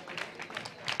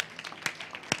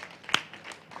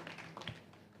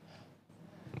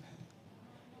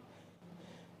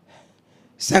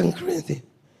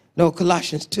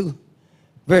 Colossians 2,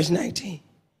 verse 19.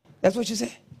 That's what you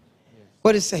said?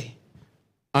 What did it say?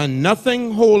 And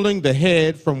nothing holding the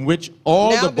head, from which all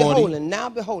the body, now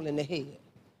beholding the head,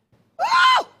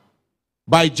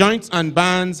 by joints and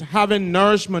bands, having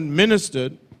nourishment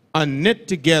ministered and knit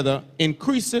together,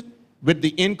 increaseth with the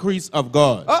increase of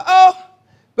God.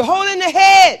 Beholding the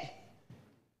head.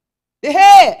 The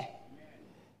head.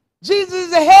 Jesus is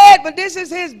the head, but this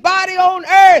is his body on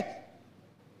earth.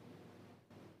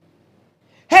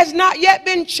 Has not yet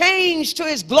been changed to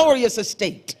his glorious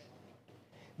estate.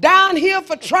 Down here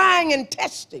for trying and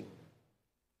testing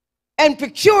and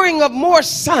procuring of more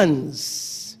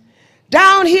sons.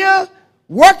 Down here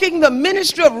working the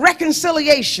ministry of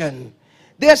reconciliation.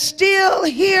 They're still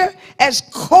here as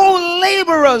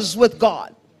co-laborers with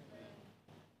God.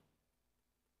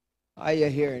 Are you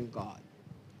hearing God?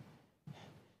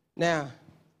 Now,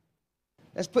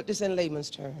 let's put this in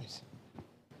layman's terms.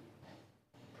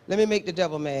 Let me make the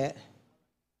devil mad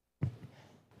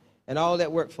and all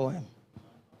that work for him.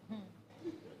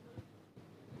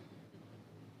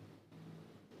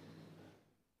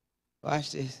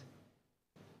 Watch this.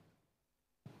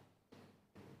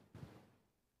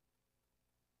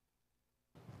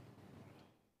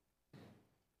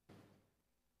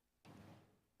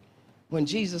 When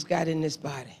Jesus got in this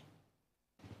body,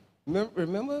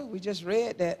 remember we just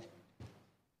read that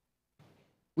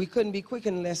we couldn't be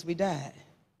quickened unless we died.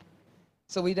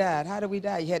 So we died. How did we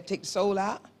die? You had to take the soul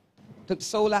out. Took the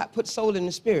soul out, put soul in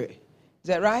the spirit. Is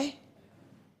that right?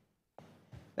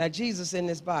 Now Jesus in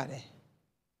this body,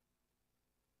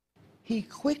 he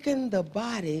quickened the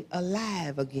body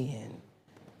alive again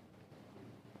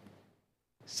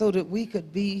so that we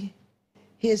could be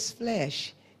his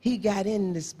flesh. He got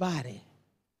in this body,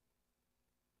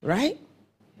 right?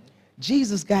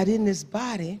 Jesus got in this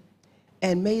body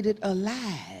and made it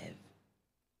alive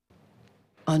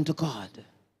unto God,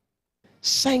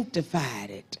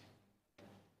 sanctified it,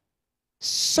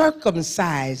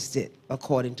 circumcised it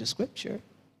according to Scripture,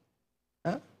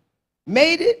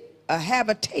 made it a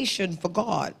habitation for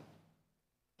God.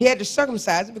 He had to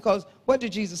circumcise it because what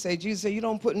did Jesus say? Jesus said, you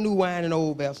don't put new wine in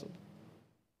old vessels.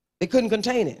 They couldn't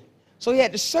contain it. So he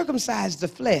had to circumcise the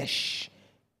flesh.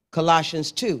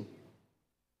 Colossians 2,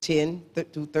 10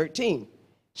 through 13.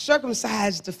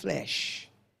 Circumcised the flesh.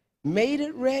 Made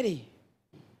it ready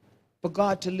for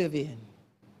God to live in.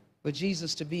 For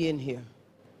Jesus to be in here.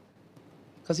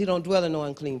 Because he don't dwell in no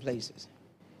unclean places.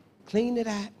 Clean it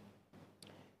out.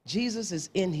 Jesus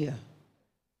is in here.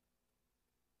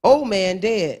 Old man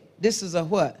dead. This is a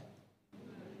what?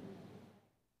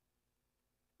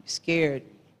 Scared.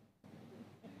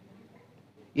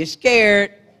 You're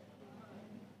scared.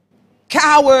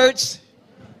 Cowards.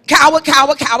 Coward,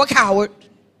 coward, coward, coward.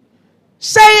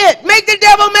 Say it. Make the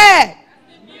devil mad.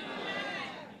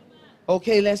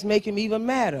 Okay, let's make him even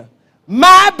madder.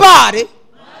 My body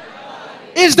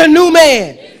is the new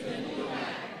man.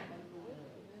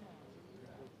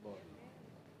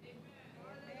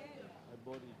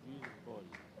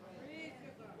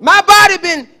 My body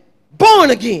been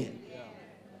born again.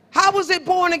 How was it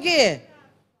born again?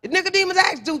 Nicodemus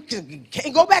asked,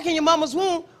 can't go back in your mama's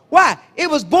womb. Why? It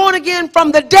was born again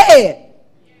from the dead.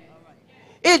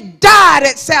 It died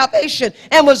at salvation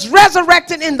and was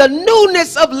resurrected in the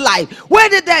newness of life. Where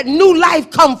did that new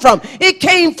life come from? It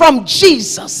came from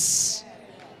Jesus.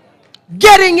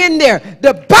 Getting in there.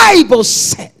 The Bible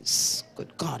says,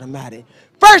 good God Almighty,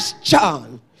 1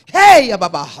 John,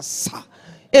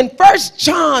 in 1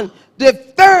 John, the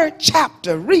 3rd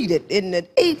chapter, read it in the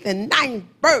 8th and 9th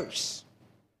verse.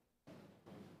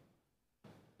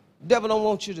 The devil don't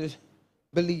want you to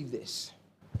believe this.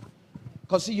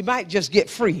 Because see, you might just get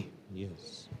free.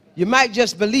 Yes. You might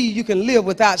just believe you can live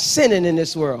without sinning in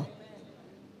this world.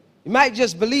 You might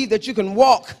just believe that you can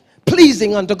walk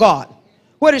pleasing unto God.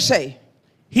 What did it say?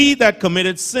 He that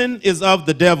committed sin is of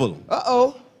the devil.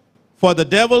 For the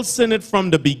devil sinned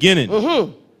from the beginning.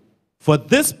 For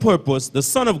this purpose, the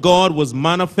Son of God was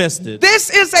manifested. This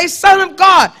is a Son of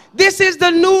God. This is the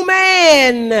new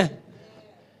man.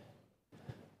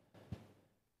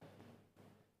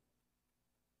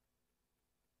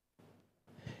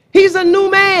 He's a new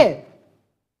man.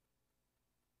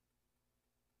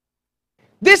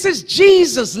 This is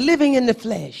Jesus living in the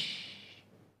flesh.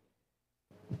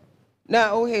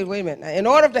 Now, oh, hey, wait a minute. Now, in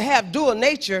order to have dual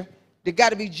nature, there got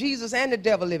to be Jesus and the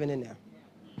devil living in there.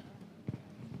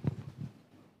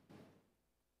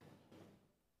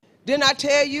 Didn't I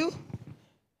tell you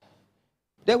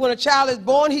that when a child is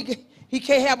born, he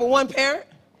can't have a one parent?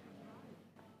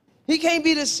 He can't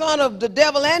be the son of the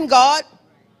devil and God.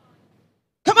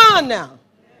 Come on now.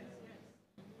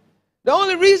 The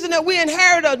only reason that we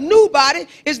inherit a new body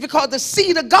is because the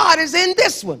seed of God is in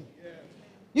this one.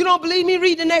 You don't believe me?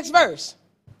 Read the next verse.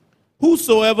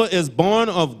 Whosoever is born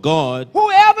of God.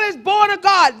 Whoever is born of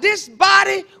God. This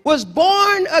body was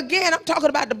born again. I'm talking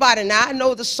about the body now. I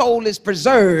know the soul is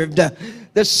preserved.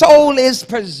 The soul is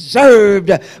preserved.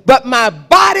 But my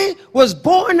body was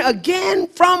born again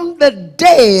from the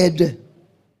dead.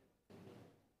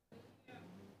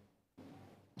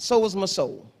 So was my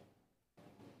soul.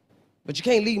 But you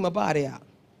can't leave my body out,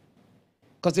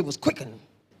 because it was quickened,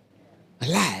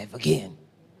 alive again,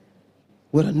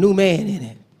 with a new man in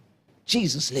it,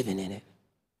 Jesus living in it.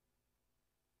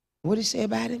 What did he say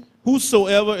about him?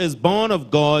 Whosoever is born of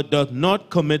God doth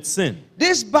not commit sin.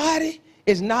 This body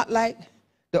is not like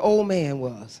the old man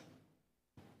was.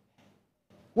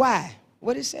 Why?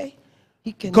 What did it say?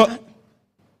 He cannot.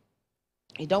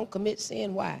 He don't commit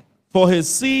sin. Why? For his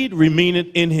seed remaineth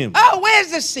in him. Oh,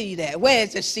 where's the seed at?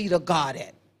 Where's the seed of God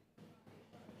at?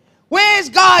 Where's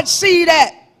God's seed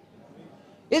at?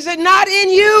 Is it not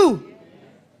in you?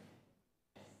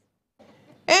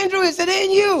 Andrew, is it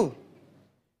in you?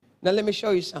 Now let me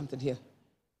show you something here.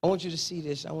 I want you to see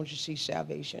this. I want you to see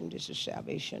salvation. This is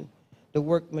salvation, the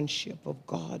workmanship of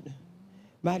God.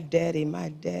 My daddy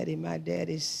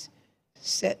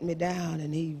set me down,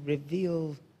 and he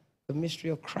revealed the mystery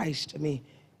of Christ to me.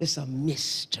 It's a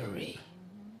mystery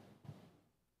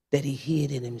that he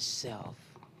hid in himself.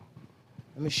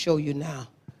 Let me show you now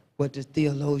what the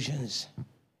theologians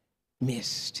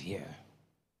missed here.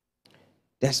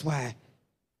 That's why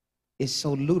it's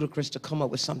so ludicrous to come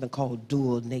up with something called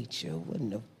dual nature. What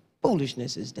in the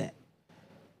foolishness is that?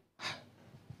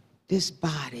 This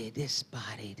body.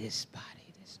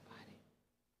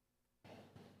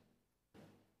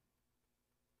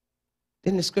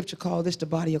 Didn't the scripture call this the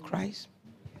body of Christ?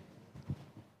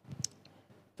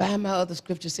 Find my other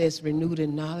scripture says renewed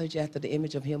in knowledge after the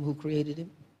image of him who created him.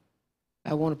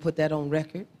 I want to put that on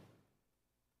record.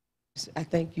 I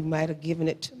think you might have given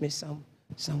it to me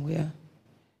somewhere.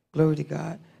 Glory to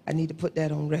God. I need to put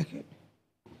that on record.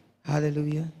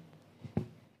 Hallelujah.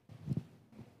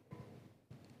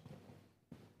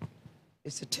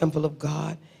 It's the temple of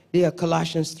God. Yeah,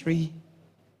 Colossians 3.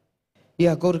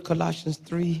 Yeah, go to Colossians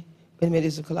 3. Wait a minute,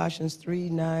 it's Colossians 3,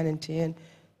 9, and 10.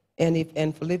 And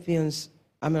Ephesians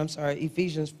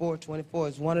 4:24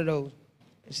 is one of those.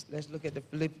 Let's look at the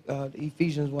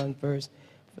Ephesians 1 first.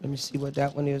 Let me see what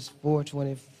that one is.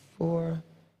 4:24.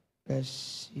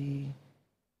 Let's see.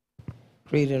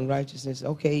 Created in righteousness.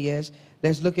 Okay, yes.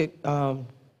 Let's look at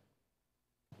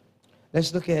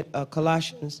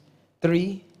Colossians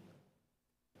 3,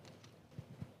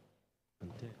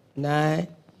 9,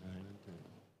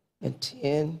 and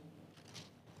 10.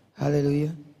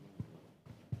 Hallelujah.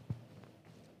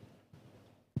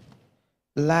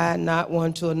 Lie not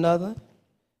one to another,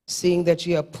 seeing that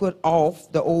you have put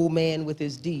off the old man with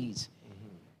his deeds.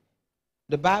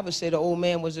 The Bible said the old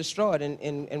man was destroyed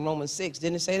in Romans 6.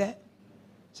 Didn't it say that?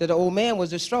 It said the old man was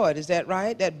destroyed. Is that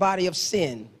right? That body of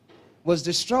sin was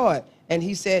destroyed. And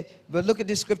he said, but look at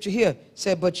this scripture here. It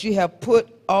said, but you have put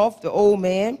off the old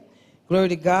man. Glory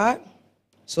to God.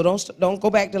 So don't go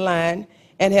back the line.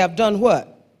 And have done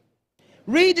what?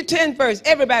 Read the 10th verse.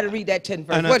 Everybody read that 10th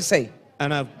verse. What does it say?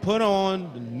 And I've put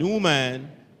on the new man,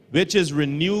 which is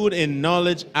renewed in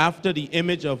knowledge after the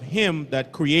image of him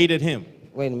that created him.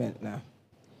 Wait a minute now.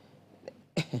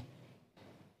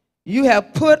 You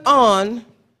have put on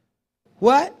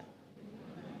what?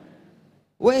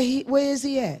 Where is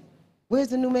he at? Where's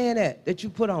the new man at that you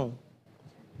put on?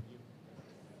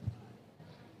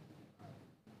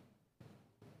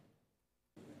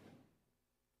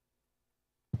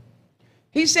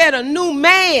 He said a new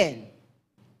man.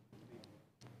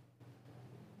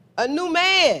 A new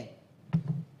man.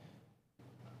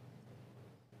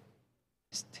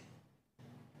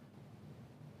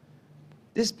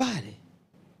 This body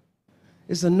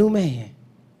is a new man.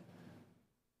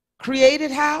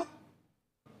 Created how?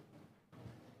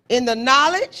 In the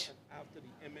knowledge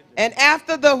and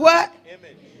after the what?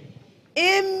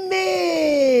 Image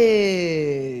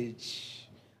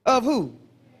of who?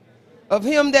 Of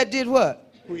him that did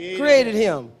what? Created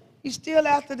him. He's still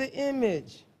after the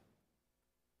image.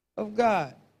 of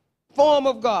God. Form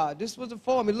of God. This was the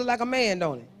form. He looked like a man,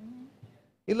 don't he?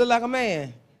 He looked like a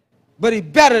man. But he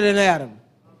better than Adam.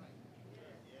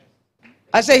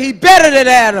 I say he better than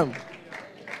Adam.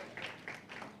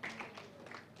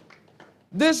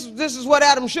 This is what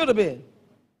Adam should have been.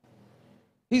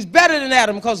 He's better than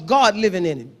Adam because God living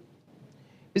in him.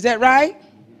 Is that right?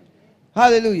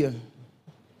 Hallelujah.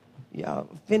 Y'all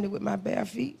offended with my bare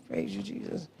feet? Praise you,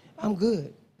 Jesus. I'm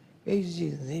good. Praise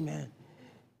you, Jesus. Amen.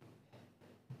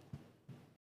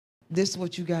 This is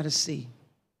what you got to see.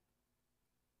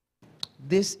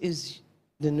 This is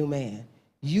the new man.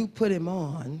 You put him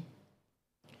on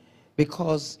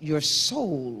because your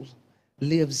soul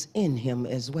lives in him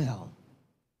as well.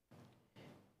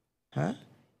 Huh?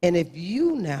 And if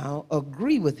you now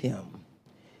agree with him,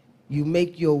 you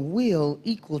make your will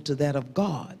equal to that of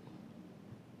God.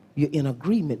 You're in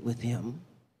agreement with him.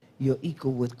 You're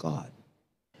equal with God.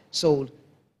 So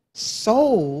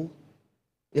soul,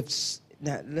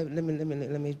 now let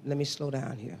me slow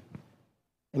down here.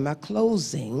 In my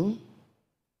closing,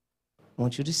 I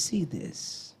want you to see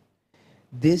this.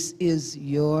 This is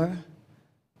your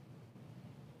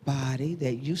body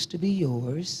that used to be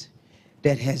yours,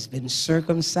 that has been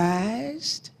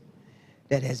circumcised,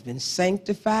 that has been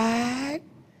sanctified,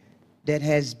 that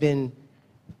has been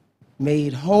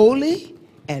made holy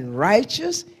and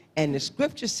righteous. And the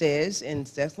scripture says in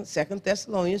 2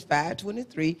 Thessalonians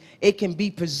 5:23, it can be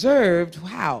preserved,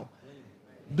 how?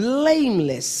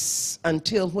 Blameless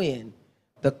until when?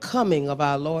 The coming of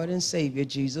our Lord and Savior,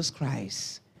 Jesus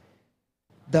Christ.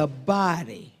 The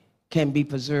body can be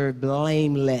preserved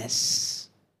blameless.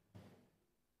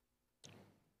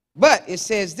 But it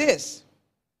says this,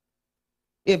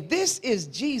 if this is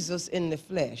Jesus in the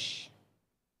flesh,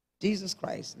 Jesus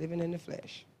Christ living in the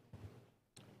flesh,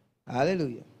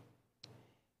 hallelujah,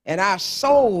 and our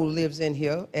soul lives in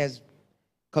here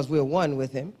because we're one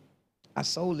with him. Our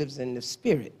soul lives in the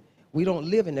spirit. We don't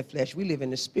live in the flesh, we live in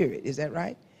the spirit. Is that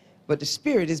right? But the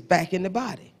spirit is back in the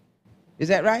body. Is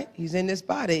that right? He's in this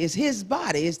body. It's his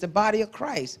body. It's the body of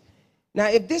Christ. Now,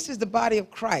 if this is the body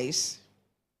of Christ,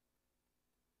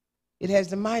 it has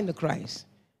the mind of Christ.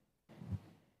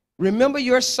 Remember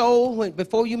your soul,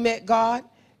 before you met God,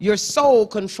 your soul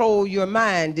controlled your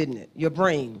mind, didn't it? Your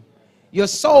brain. Your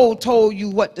soul told you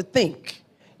what to think.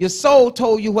 Your soul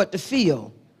told you what to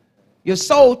feel. Your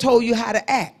soul told you how to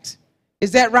act.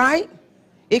 Is that right?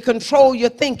 It controlled your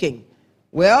thinking.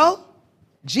 Well,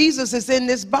 Jesus is in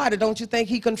this body. Don't you think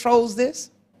he controls this?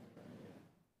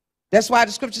 That's why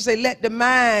the scripture say, let the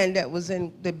mind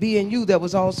that be in you that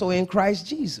was also in Christ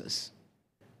Jesus.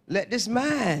 Let this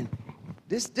mind,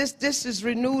 this is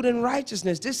renewed in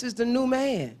righteousness. This is the new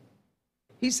man.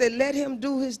 He said, let him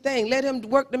do his thing. Let him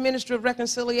work the ministry of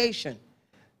reconciliation.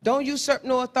 Don't usurp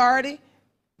no authority.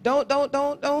 Don't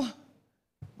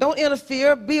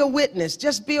interfere. Be a witness.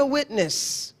 Just be a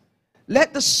witness.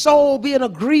 Let the soul be in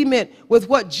agreement with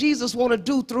what Jesus want to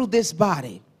do through this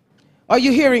body. Are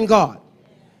you hearing God?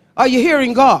 Are you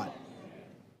hearing God?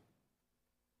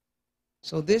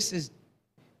 So this is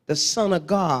the Son of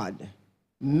God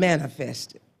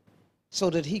manifested so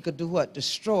that he could do what?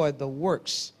 Destroy the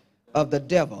works of the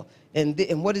devil.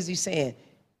 And what is he saying?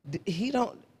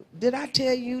 Did I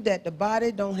tell you that the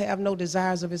body don't have no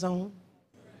desires of his own?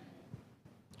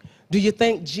 Do you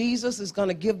think Jesus is going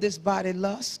to give this body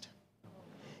lust?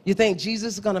 You think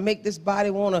Jesus is going to make this body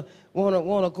want to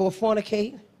go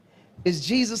fornicate? Is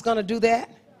Jesus going to do that?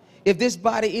 If this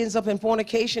body ends up in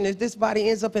fornication, if this body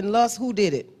ends up in lust, who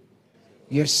did it?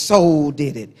 Your soul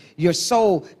did it. Your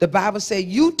soul, the Bible says,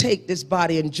 you take this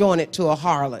body and join it to a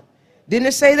harlot. Didn't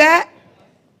it say that?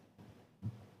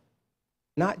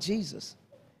 Not Jesus.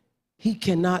 He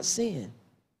cannot sin.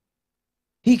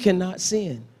 He cannot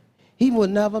sin. He will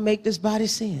never make this body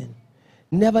sin.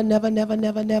 Never, never, never,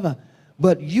 never, never.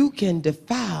 But you can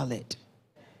defile it.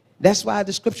 That's why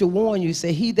the scripture warns you,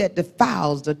 say, he that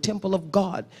defiles the temple of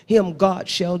God, him God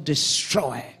shall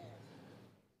destroy.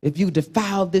 If you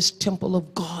defile this temple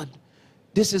of God,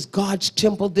 this is God's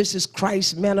temple. This is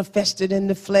Christ manifested in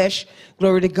the flesh.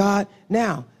 Glory to God.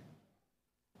 Now,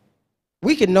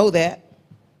 we can know that.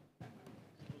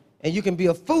 And you can be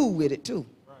a fool with it too.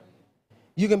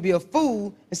 You can be a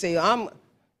fool and say, I'm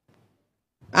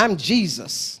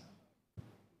Jesus.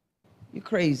 You're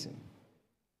crazy.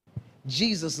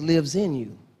 Jesus lives in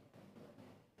you.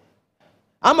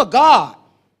 I'm a God.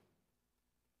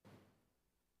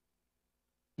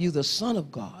 You're the Son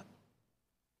of God,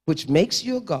 which makes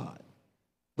you a God,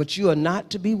 but you are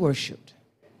not to be worshiped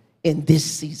in this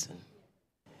season.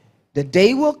 The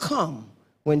day will come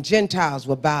when Gentiles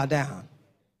will bow down.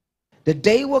 The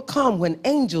day will come when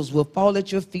angels will fall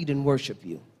at your feet and worship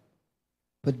you.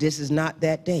 But this is not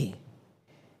that day.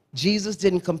 Jesus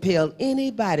didn't compel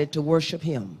anybody to worship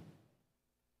him.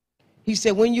 He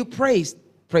said, when you pray,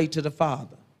 pray to the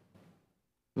Father.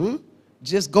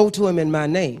 Just go to him in my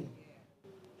name.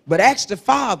 But ask the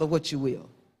Father what you will,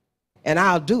 and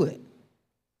I'll do it.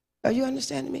 Are you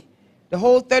understanding me? The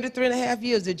whole 33 and a half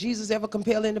years, did Jesus ever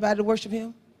compel anybody to worship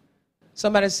him?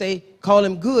 Somebody say, call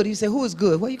him good. He said, who is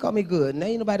good? Why you call me good? And there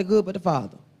ain't nobody good but the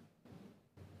Father.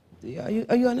 Are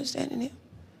you understanding him?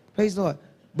 Praise the Lord.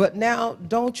 But now,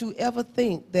 don't you ever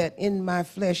think that in my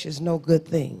flesh is no good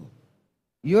thing.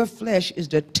 Your flesh is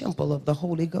the temple of the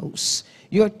Holy Ghost.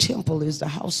 Your temple is the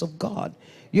house of God.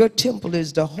 Your temple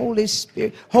is the Holy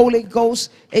Spirit, Holy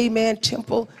Ghost, amen,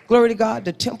 temple, glory to God,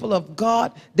 the temple of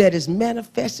God that is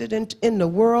manifested in the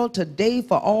world today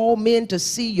for all men to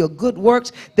see your good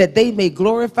works, that they may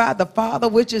glorify the Father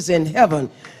which is in heaven.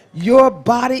 Your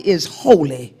body is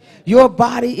holy. Your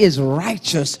body is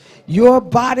righteous. Your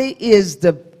body is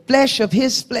the flesh of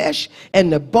his flesh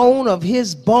and the bone of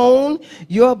his bone.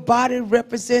 Your body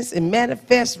represents and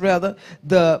manifests, rather,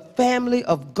 the family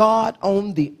of God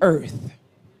on the earth.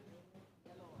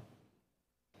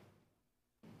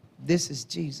 This is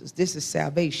Jesus. This is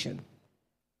salvation.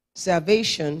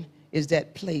 Salvation is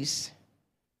that place,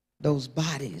 those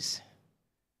bodies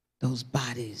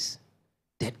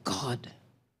that God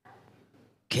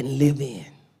can live in.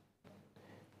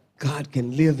 God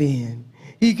can live in.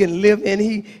 He can live in.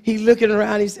 He looking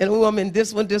around. He said, oh, I'm in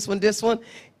this one, this one, this one.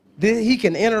 He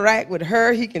can interact with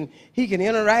her. He can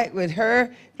interact with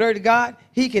her. Glory to God.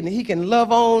 He can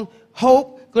love on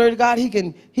Hope. Glory to God. He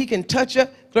can touch her.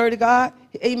 Glory to God.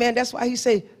 Amen. That's why he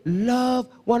say, love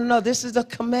one another. This is the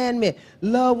commandment.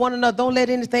 Love one another. Don't let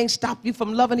anything stop you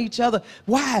from loving each other.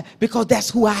 Why? Because that's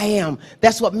who I am.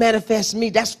 That's what manifests me.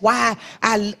 That's why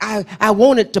I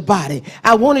wanted the body.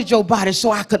 I wanted your body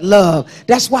so I could love.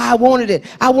 That's why I wanted it.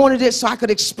 I wanted it so I could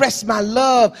express my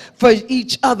love for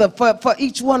each other, for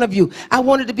each one of you. I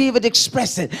wanted to be able to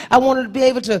express it. I wanted to be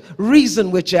able to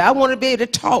reason with you. I wanted to be able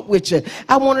to talk with you.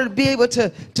 I wanted to be able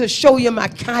to show you my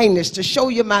kindness, to show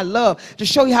you my love, to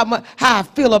show you how I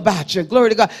feel about you. Glory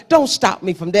to God. Don't stop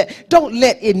me from that. Don't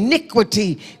let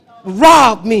iniquity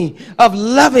rob me of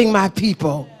loving my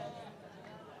people.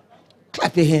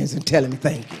 Clap your hands and tell him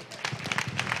thank you.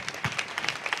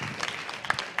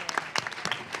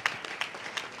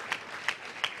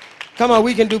 Come on,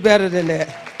 we can do better than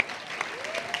that.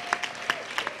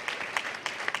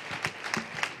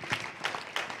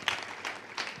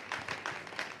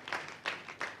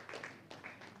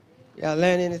 Y'all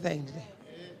learn anything today?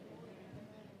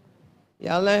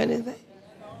 Y'all learn anything?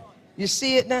 You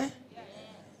see it now?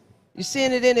 You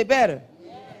seeing it any better?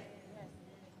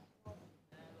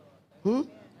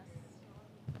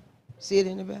 See it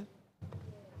any better?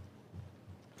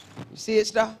 You see it,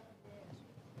 Star?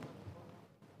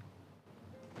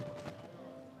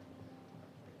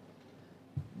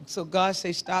 So God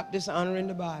say, stop dishonoring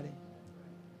the body.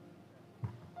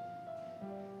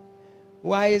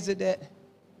 Why is it that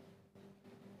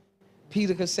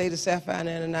Peter could say to Sapphira and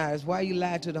Ananias, why you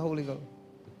lied to the Holy Ghost?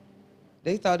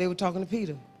 They thought they were talking to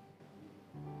Peter,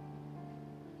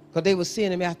 because they were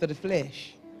seeing him after the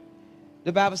flesh.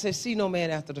 The Bible says, see no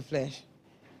man after the flesh.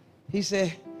 He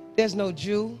said, there's no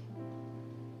Jew,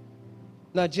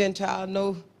 no Gentile,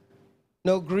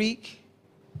 no Greek.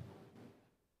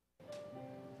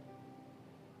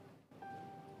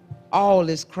 All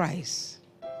is Christ.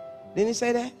 Didn't he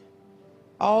say that?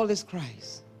 All is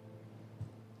Christ.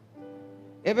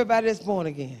 Everybody that's born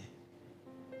again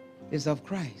is of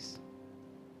Christ.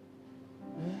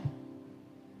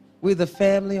 We're the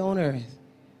family on earth.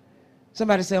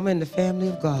 Somebody say, I'm in the family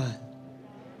of God.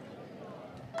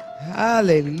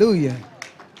 Hallelujah.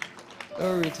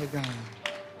 Glory to God.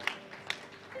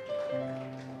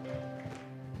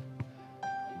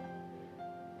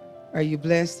 Are you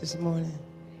blessed this morning?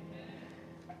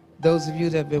 Those of you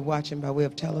that have been watching by way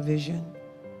of television,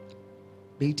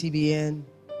 BTBN,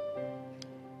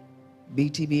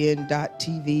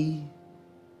 BTBN.TV,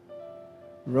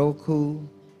 Roku,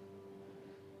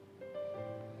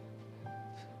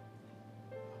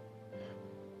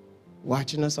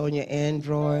 watching us on your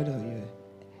Android or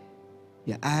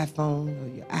your iPhone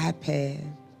or your iPad,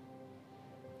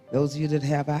 those of you that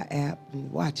have our app and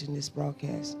watching this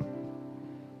broadcast,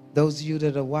 those of you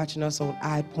that are watching us on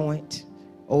iPoint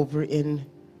over in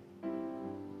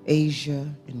Asia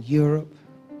and Europe,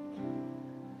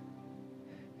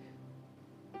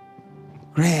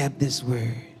 grab this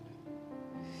word,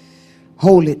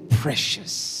 hold it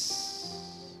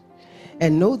precious,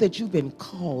 and know that you've been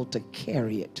called to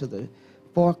carry it to the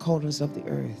four corners of the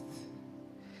earth.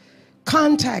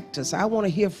 Contact us. I want to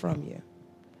hear from you.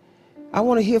 I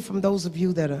want to hear from those of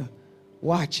you that are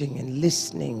watching and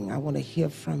listening. I want to hear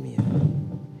from you.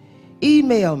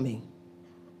 Email me,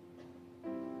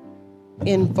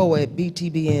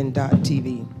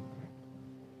 info@btbn.tv.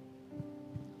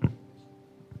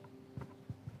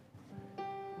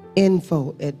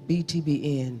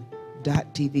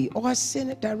 info@btbn.tv, or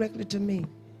send it directly to me,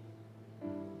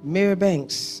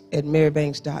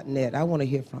 marybanks@marybanks.net. I want to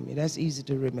hear from you. That's easy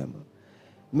to remember.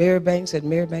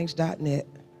 marybanks@marybanks.net.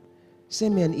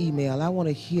 Send me an email. I want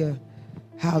to hear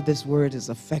how this word is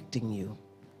affecting you.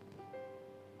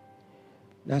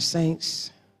 Now,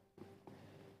 saints,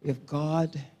 if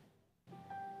God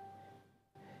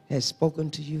has spoken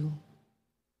to you,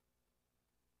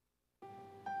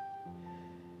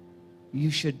 you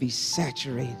should be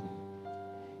saturated.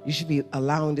 You should be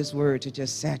allowing this word to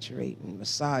just saturate and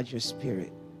massage your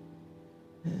spirit.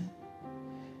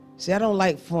 See, I don't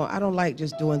like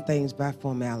just doing things by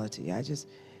formality. I just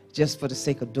for the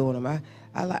sake of doing them.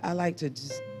 I like to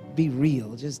just be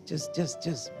real, just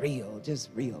real,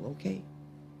 okay?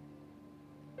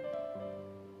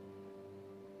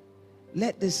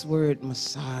 Let this word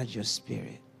massage your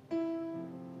spirit.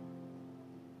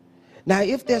 Now,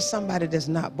 if there's somebody that's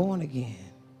not born again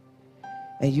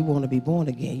and you want to be born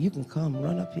again, you can come,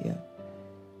 run up here,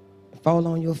 and fall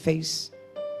on your face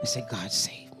and say, God,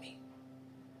 save me.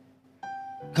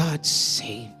 God,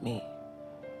 save me.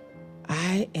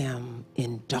 I am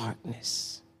in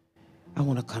darkness. I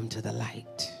want to come to the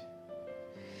light.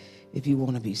 If you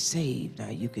want to be saved, now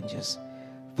you can just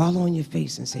fall on your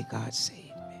face and say, God,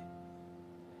 save me.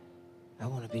 I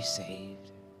want to be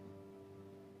saved.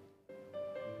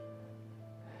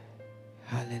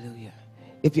 Hallelujah.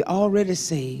 If you're already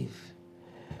saved,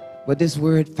 but this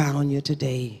word found you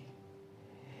today,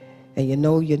 and you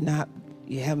know you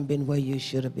haven't been where you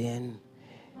should have been,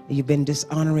 you've been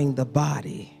dishonoring the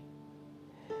body.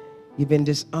 You've been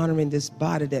dishonoring this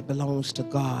body that belongs to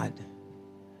God.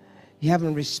 You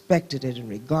haven't respected it and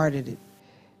regarded it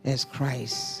as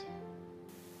Christ.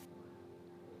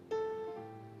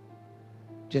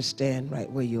 Just stand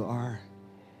right where you are,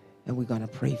 and we're going to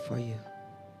pray for you.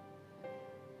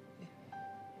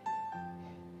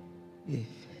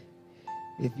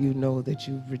 If you know that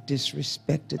you've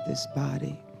disrespected this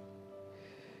body,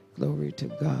 glory to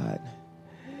God.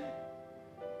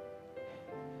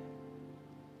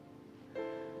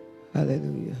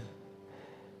 Hallelujah.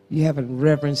 You haven't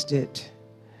reverenced it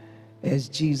as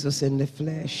Jesus in the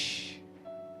flesh.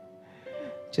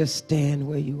 Just stand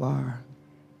where you are.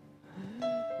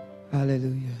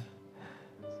 Hallelujah.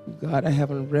 God, I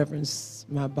haven't reverenced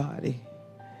my body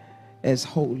as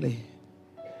holy.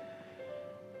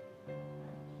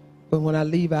 But when I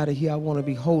leave out of here, I want to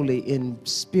be holy in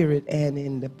spirit and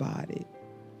in the body.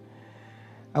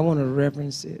 I want to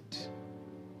reverence it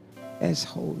as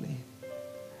holy.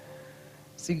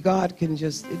 See, God can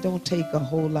it don't take a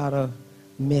whole lot of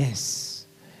mess.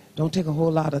 Don't take a whole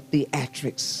lot of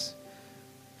theatrics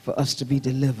for us to be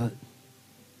delivered.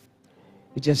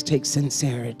 It just takes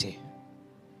sincerity.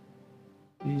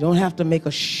 You don't have to make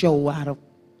a show out of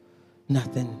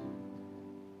nothing.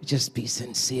 Just be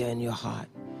sincere in your heart.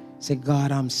 Say,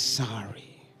 God, I'm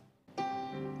sorry.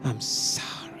 I'm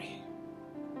sorry.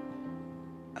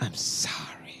 I'm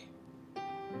sorry.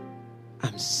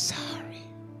 I'm sorry.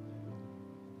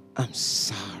 I'm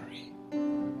sorry.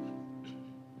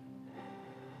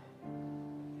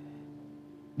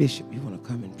 Bishop, you want to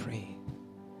come and pray?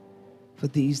 For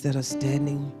these that are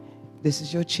standing, this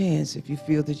is your chance. If you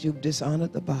feel that you've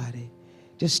dishonored the body,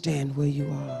 just stand where you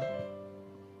are.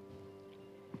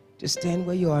 Just stand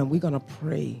where you are, and we're going to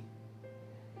pray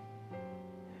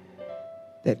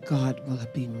that God will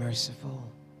be merciful.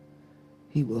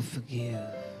 He will forgive.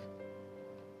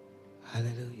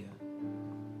 Hallelujah.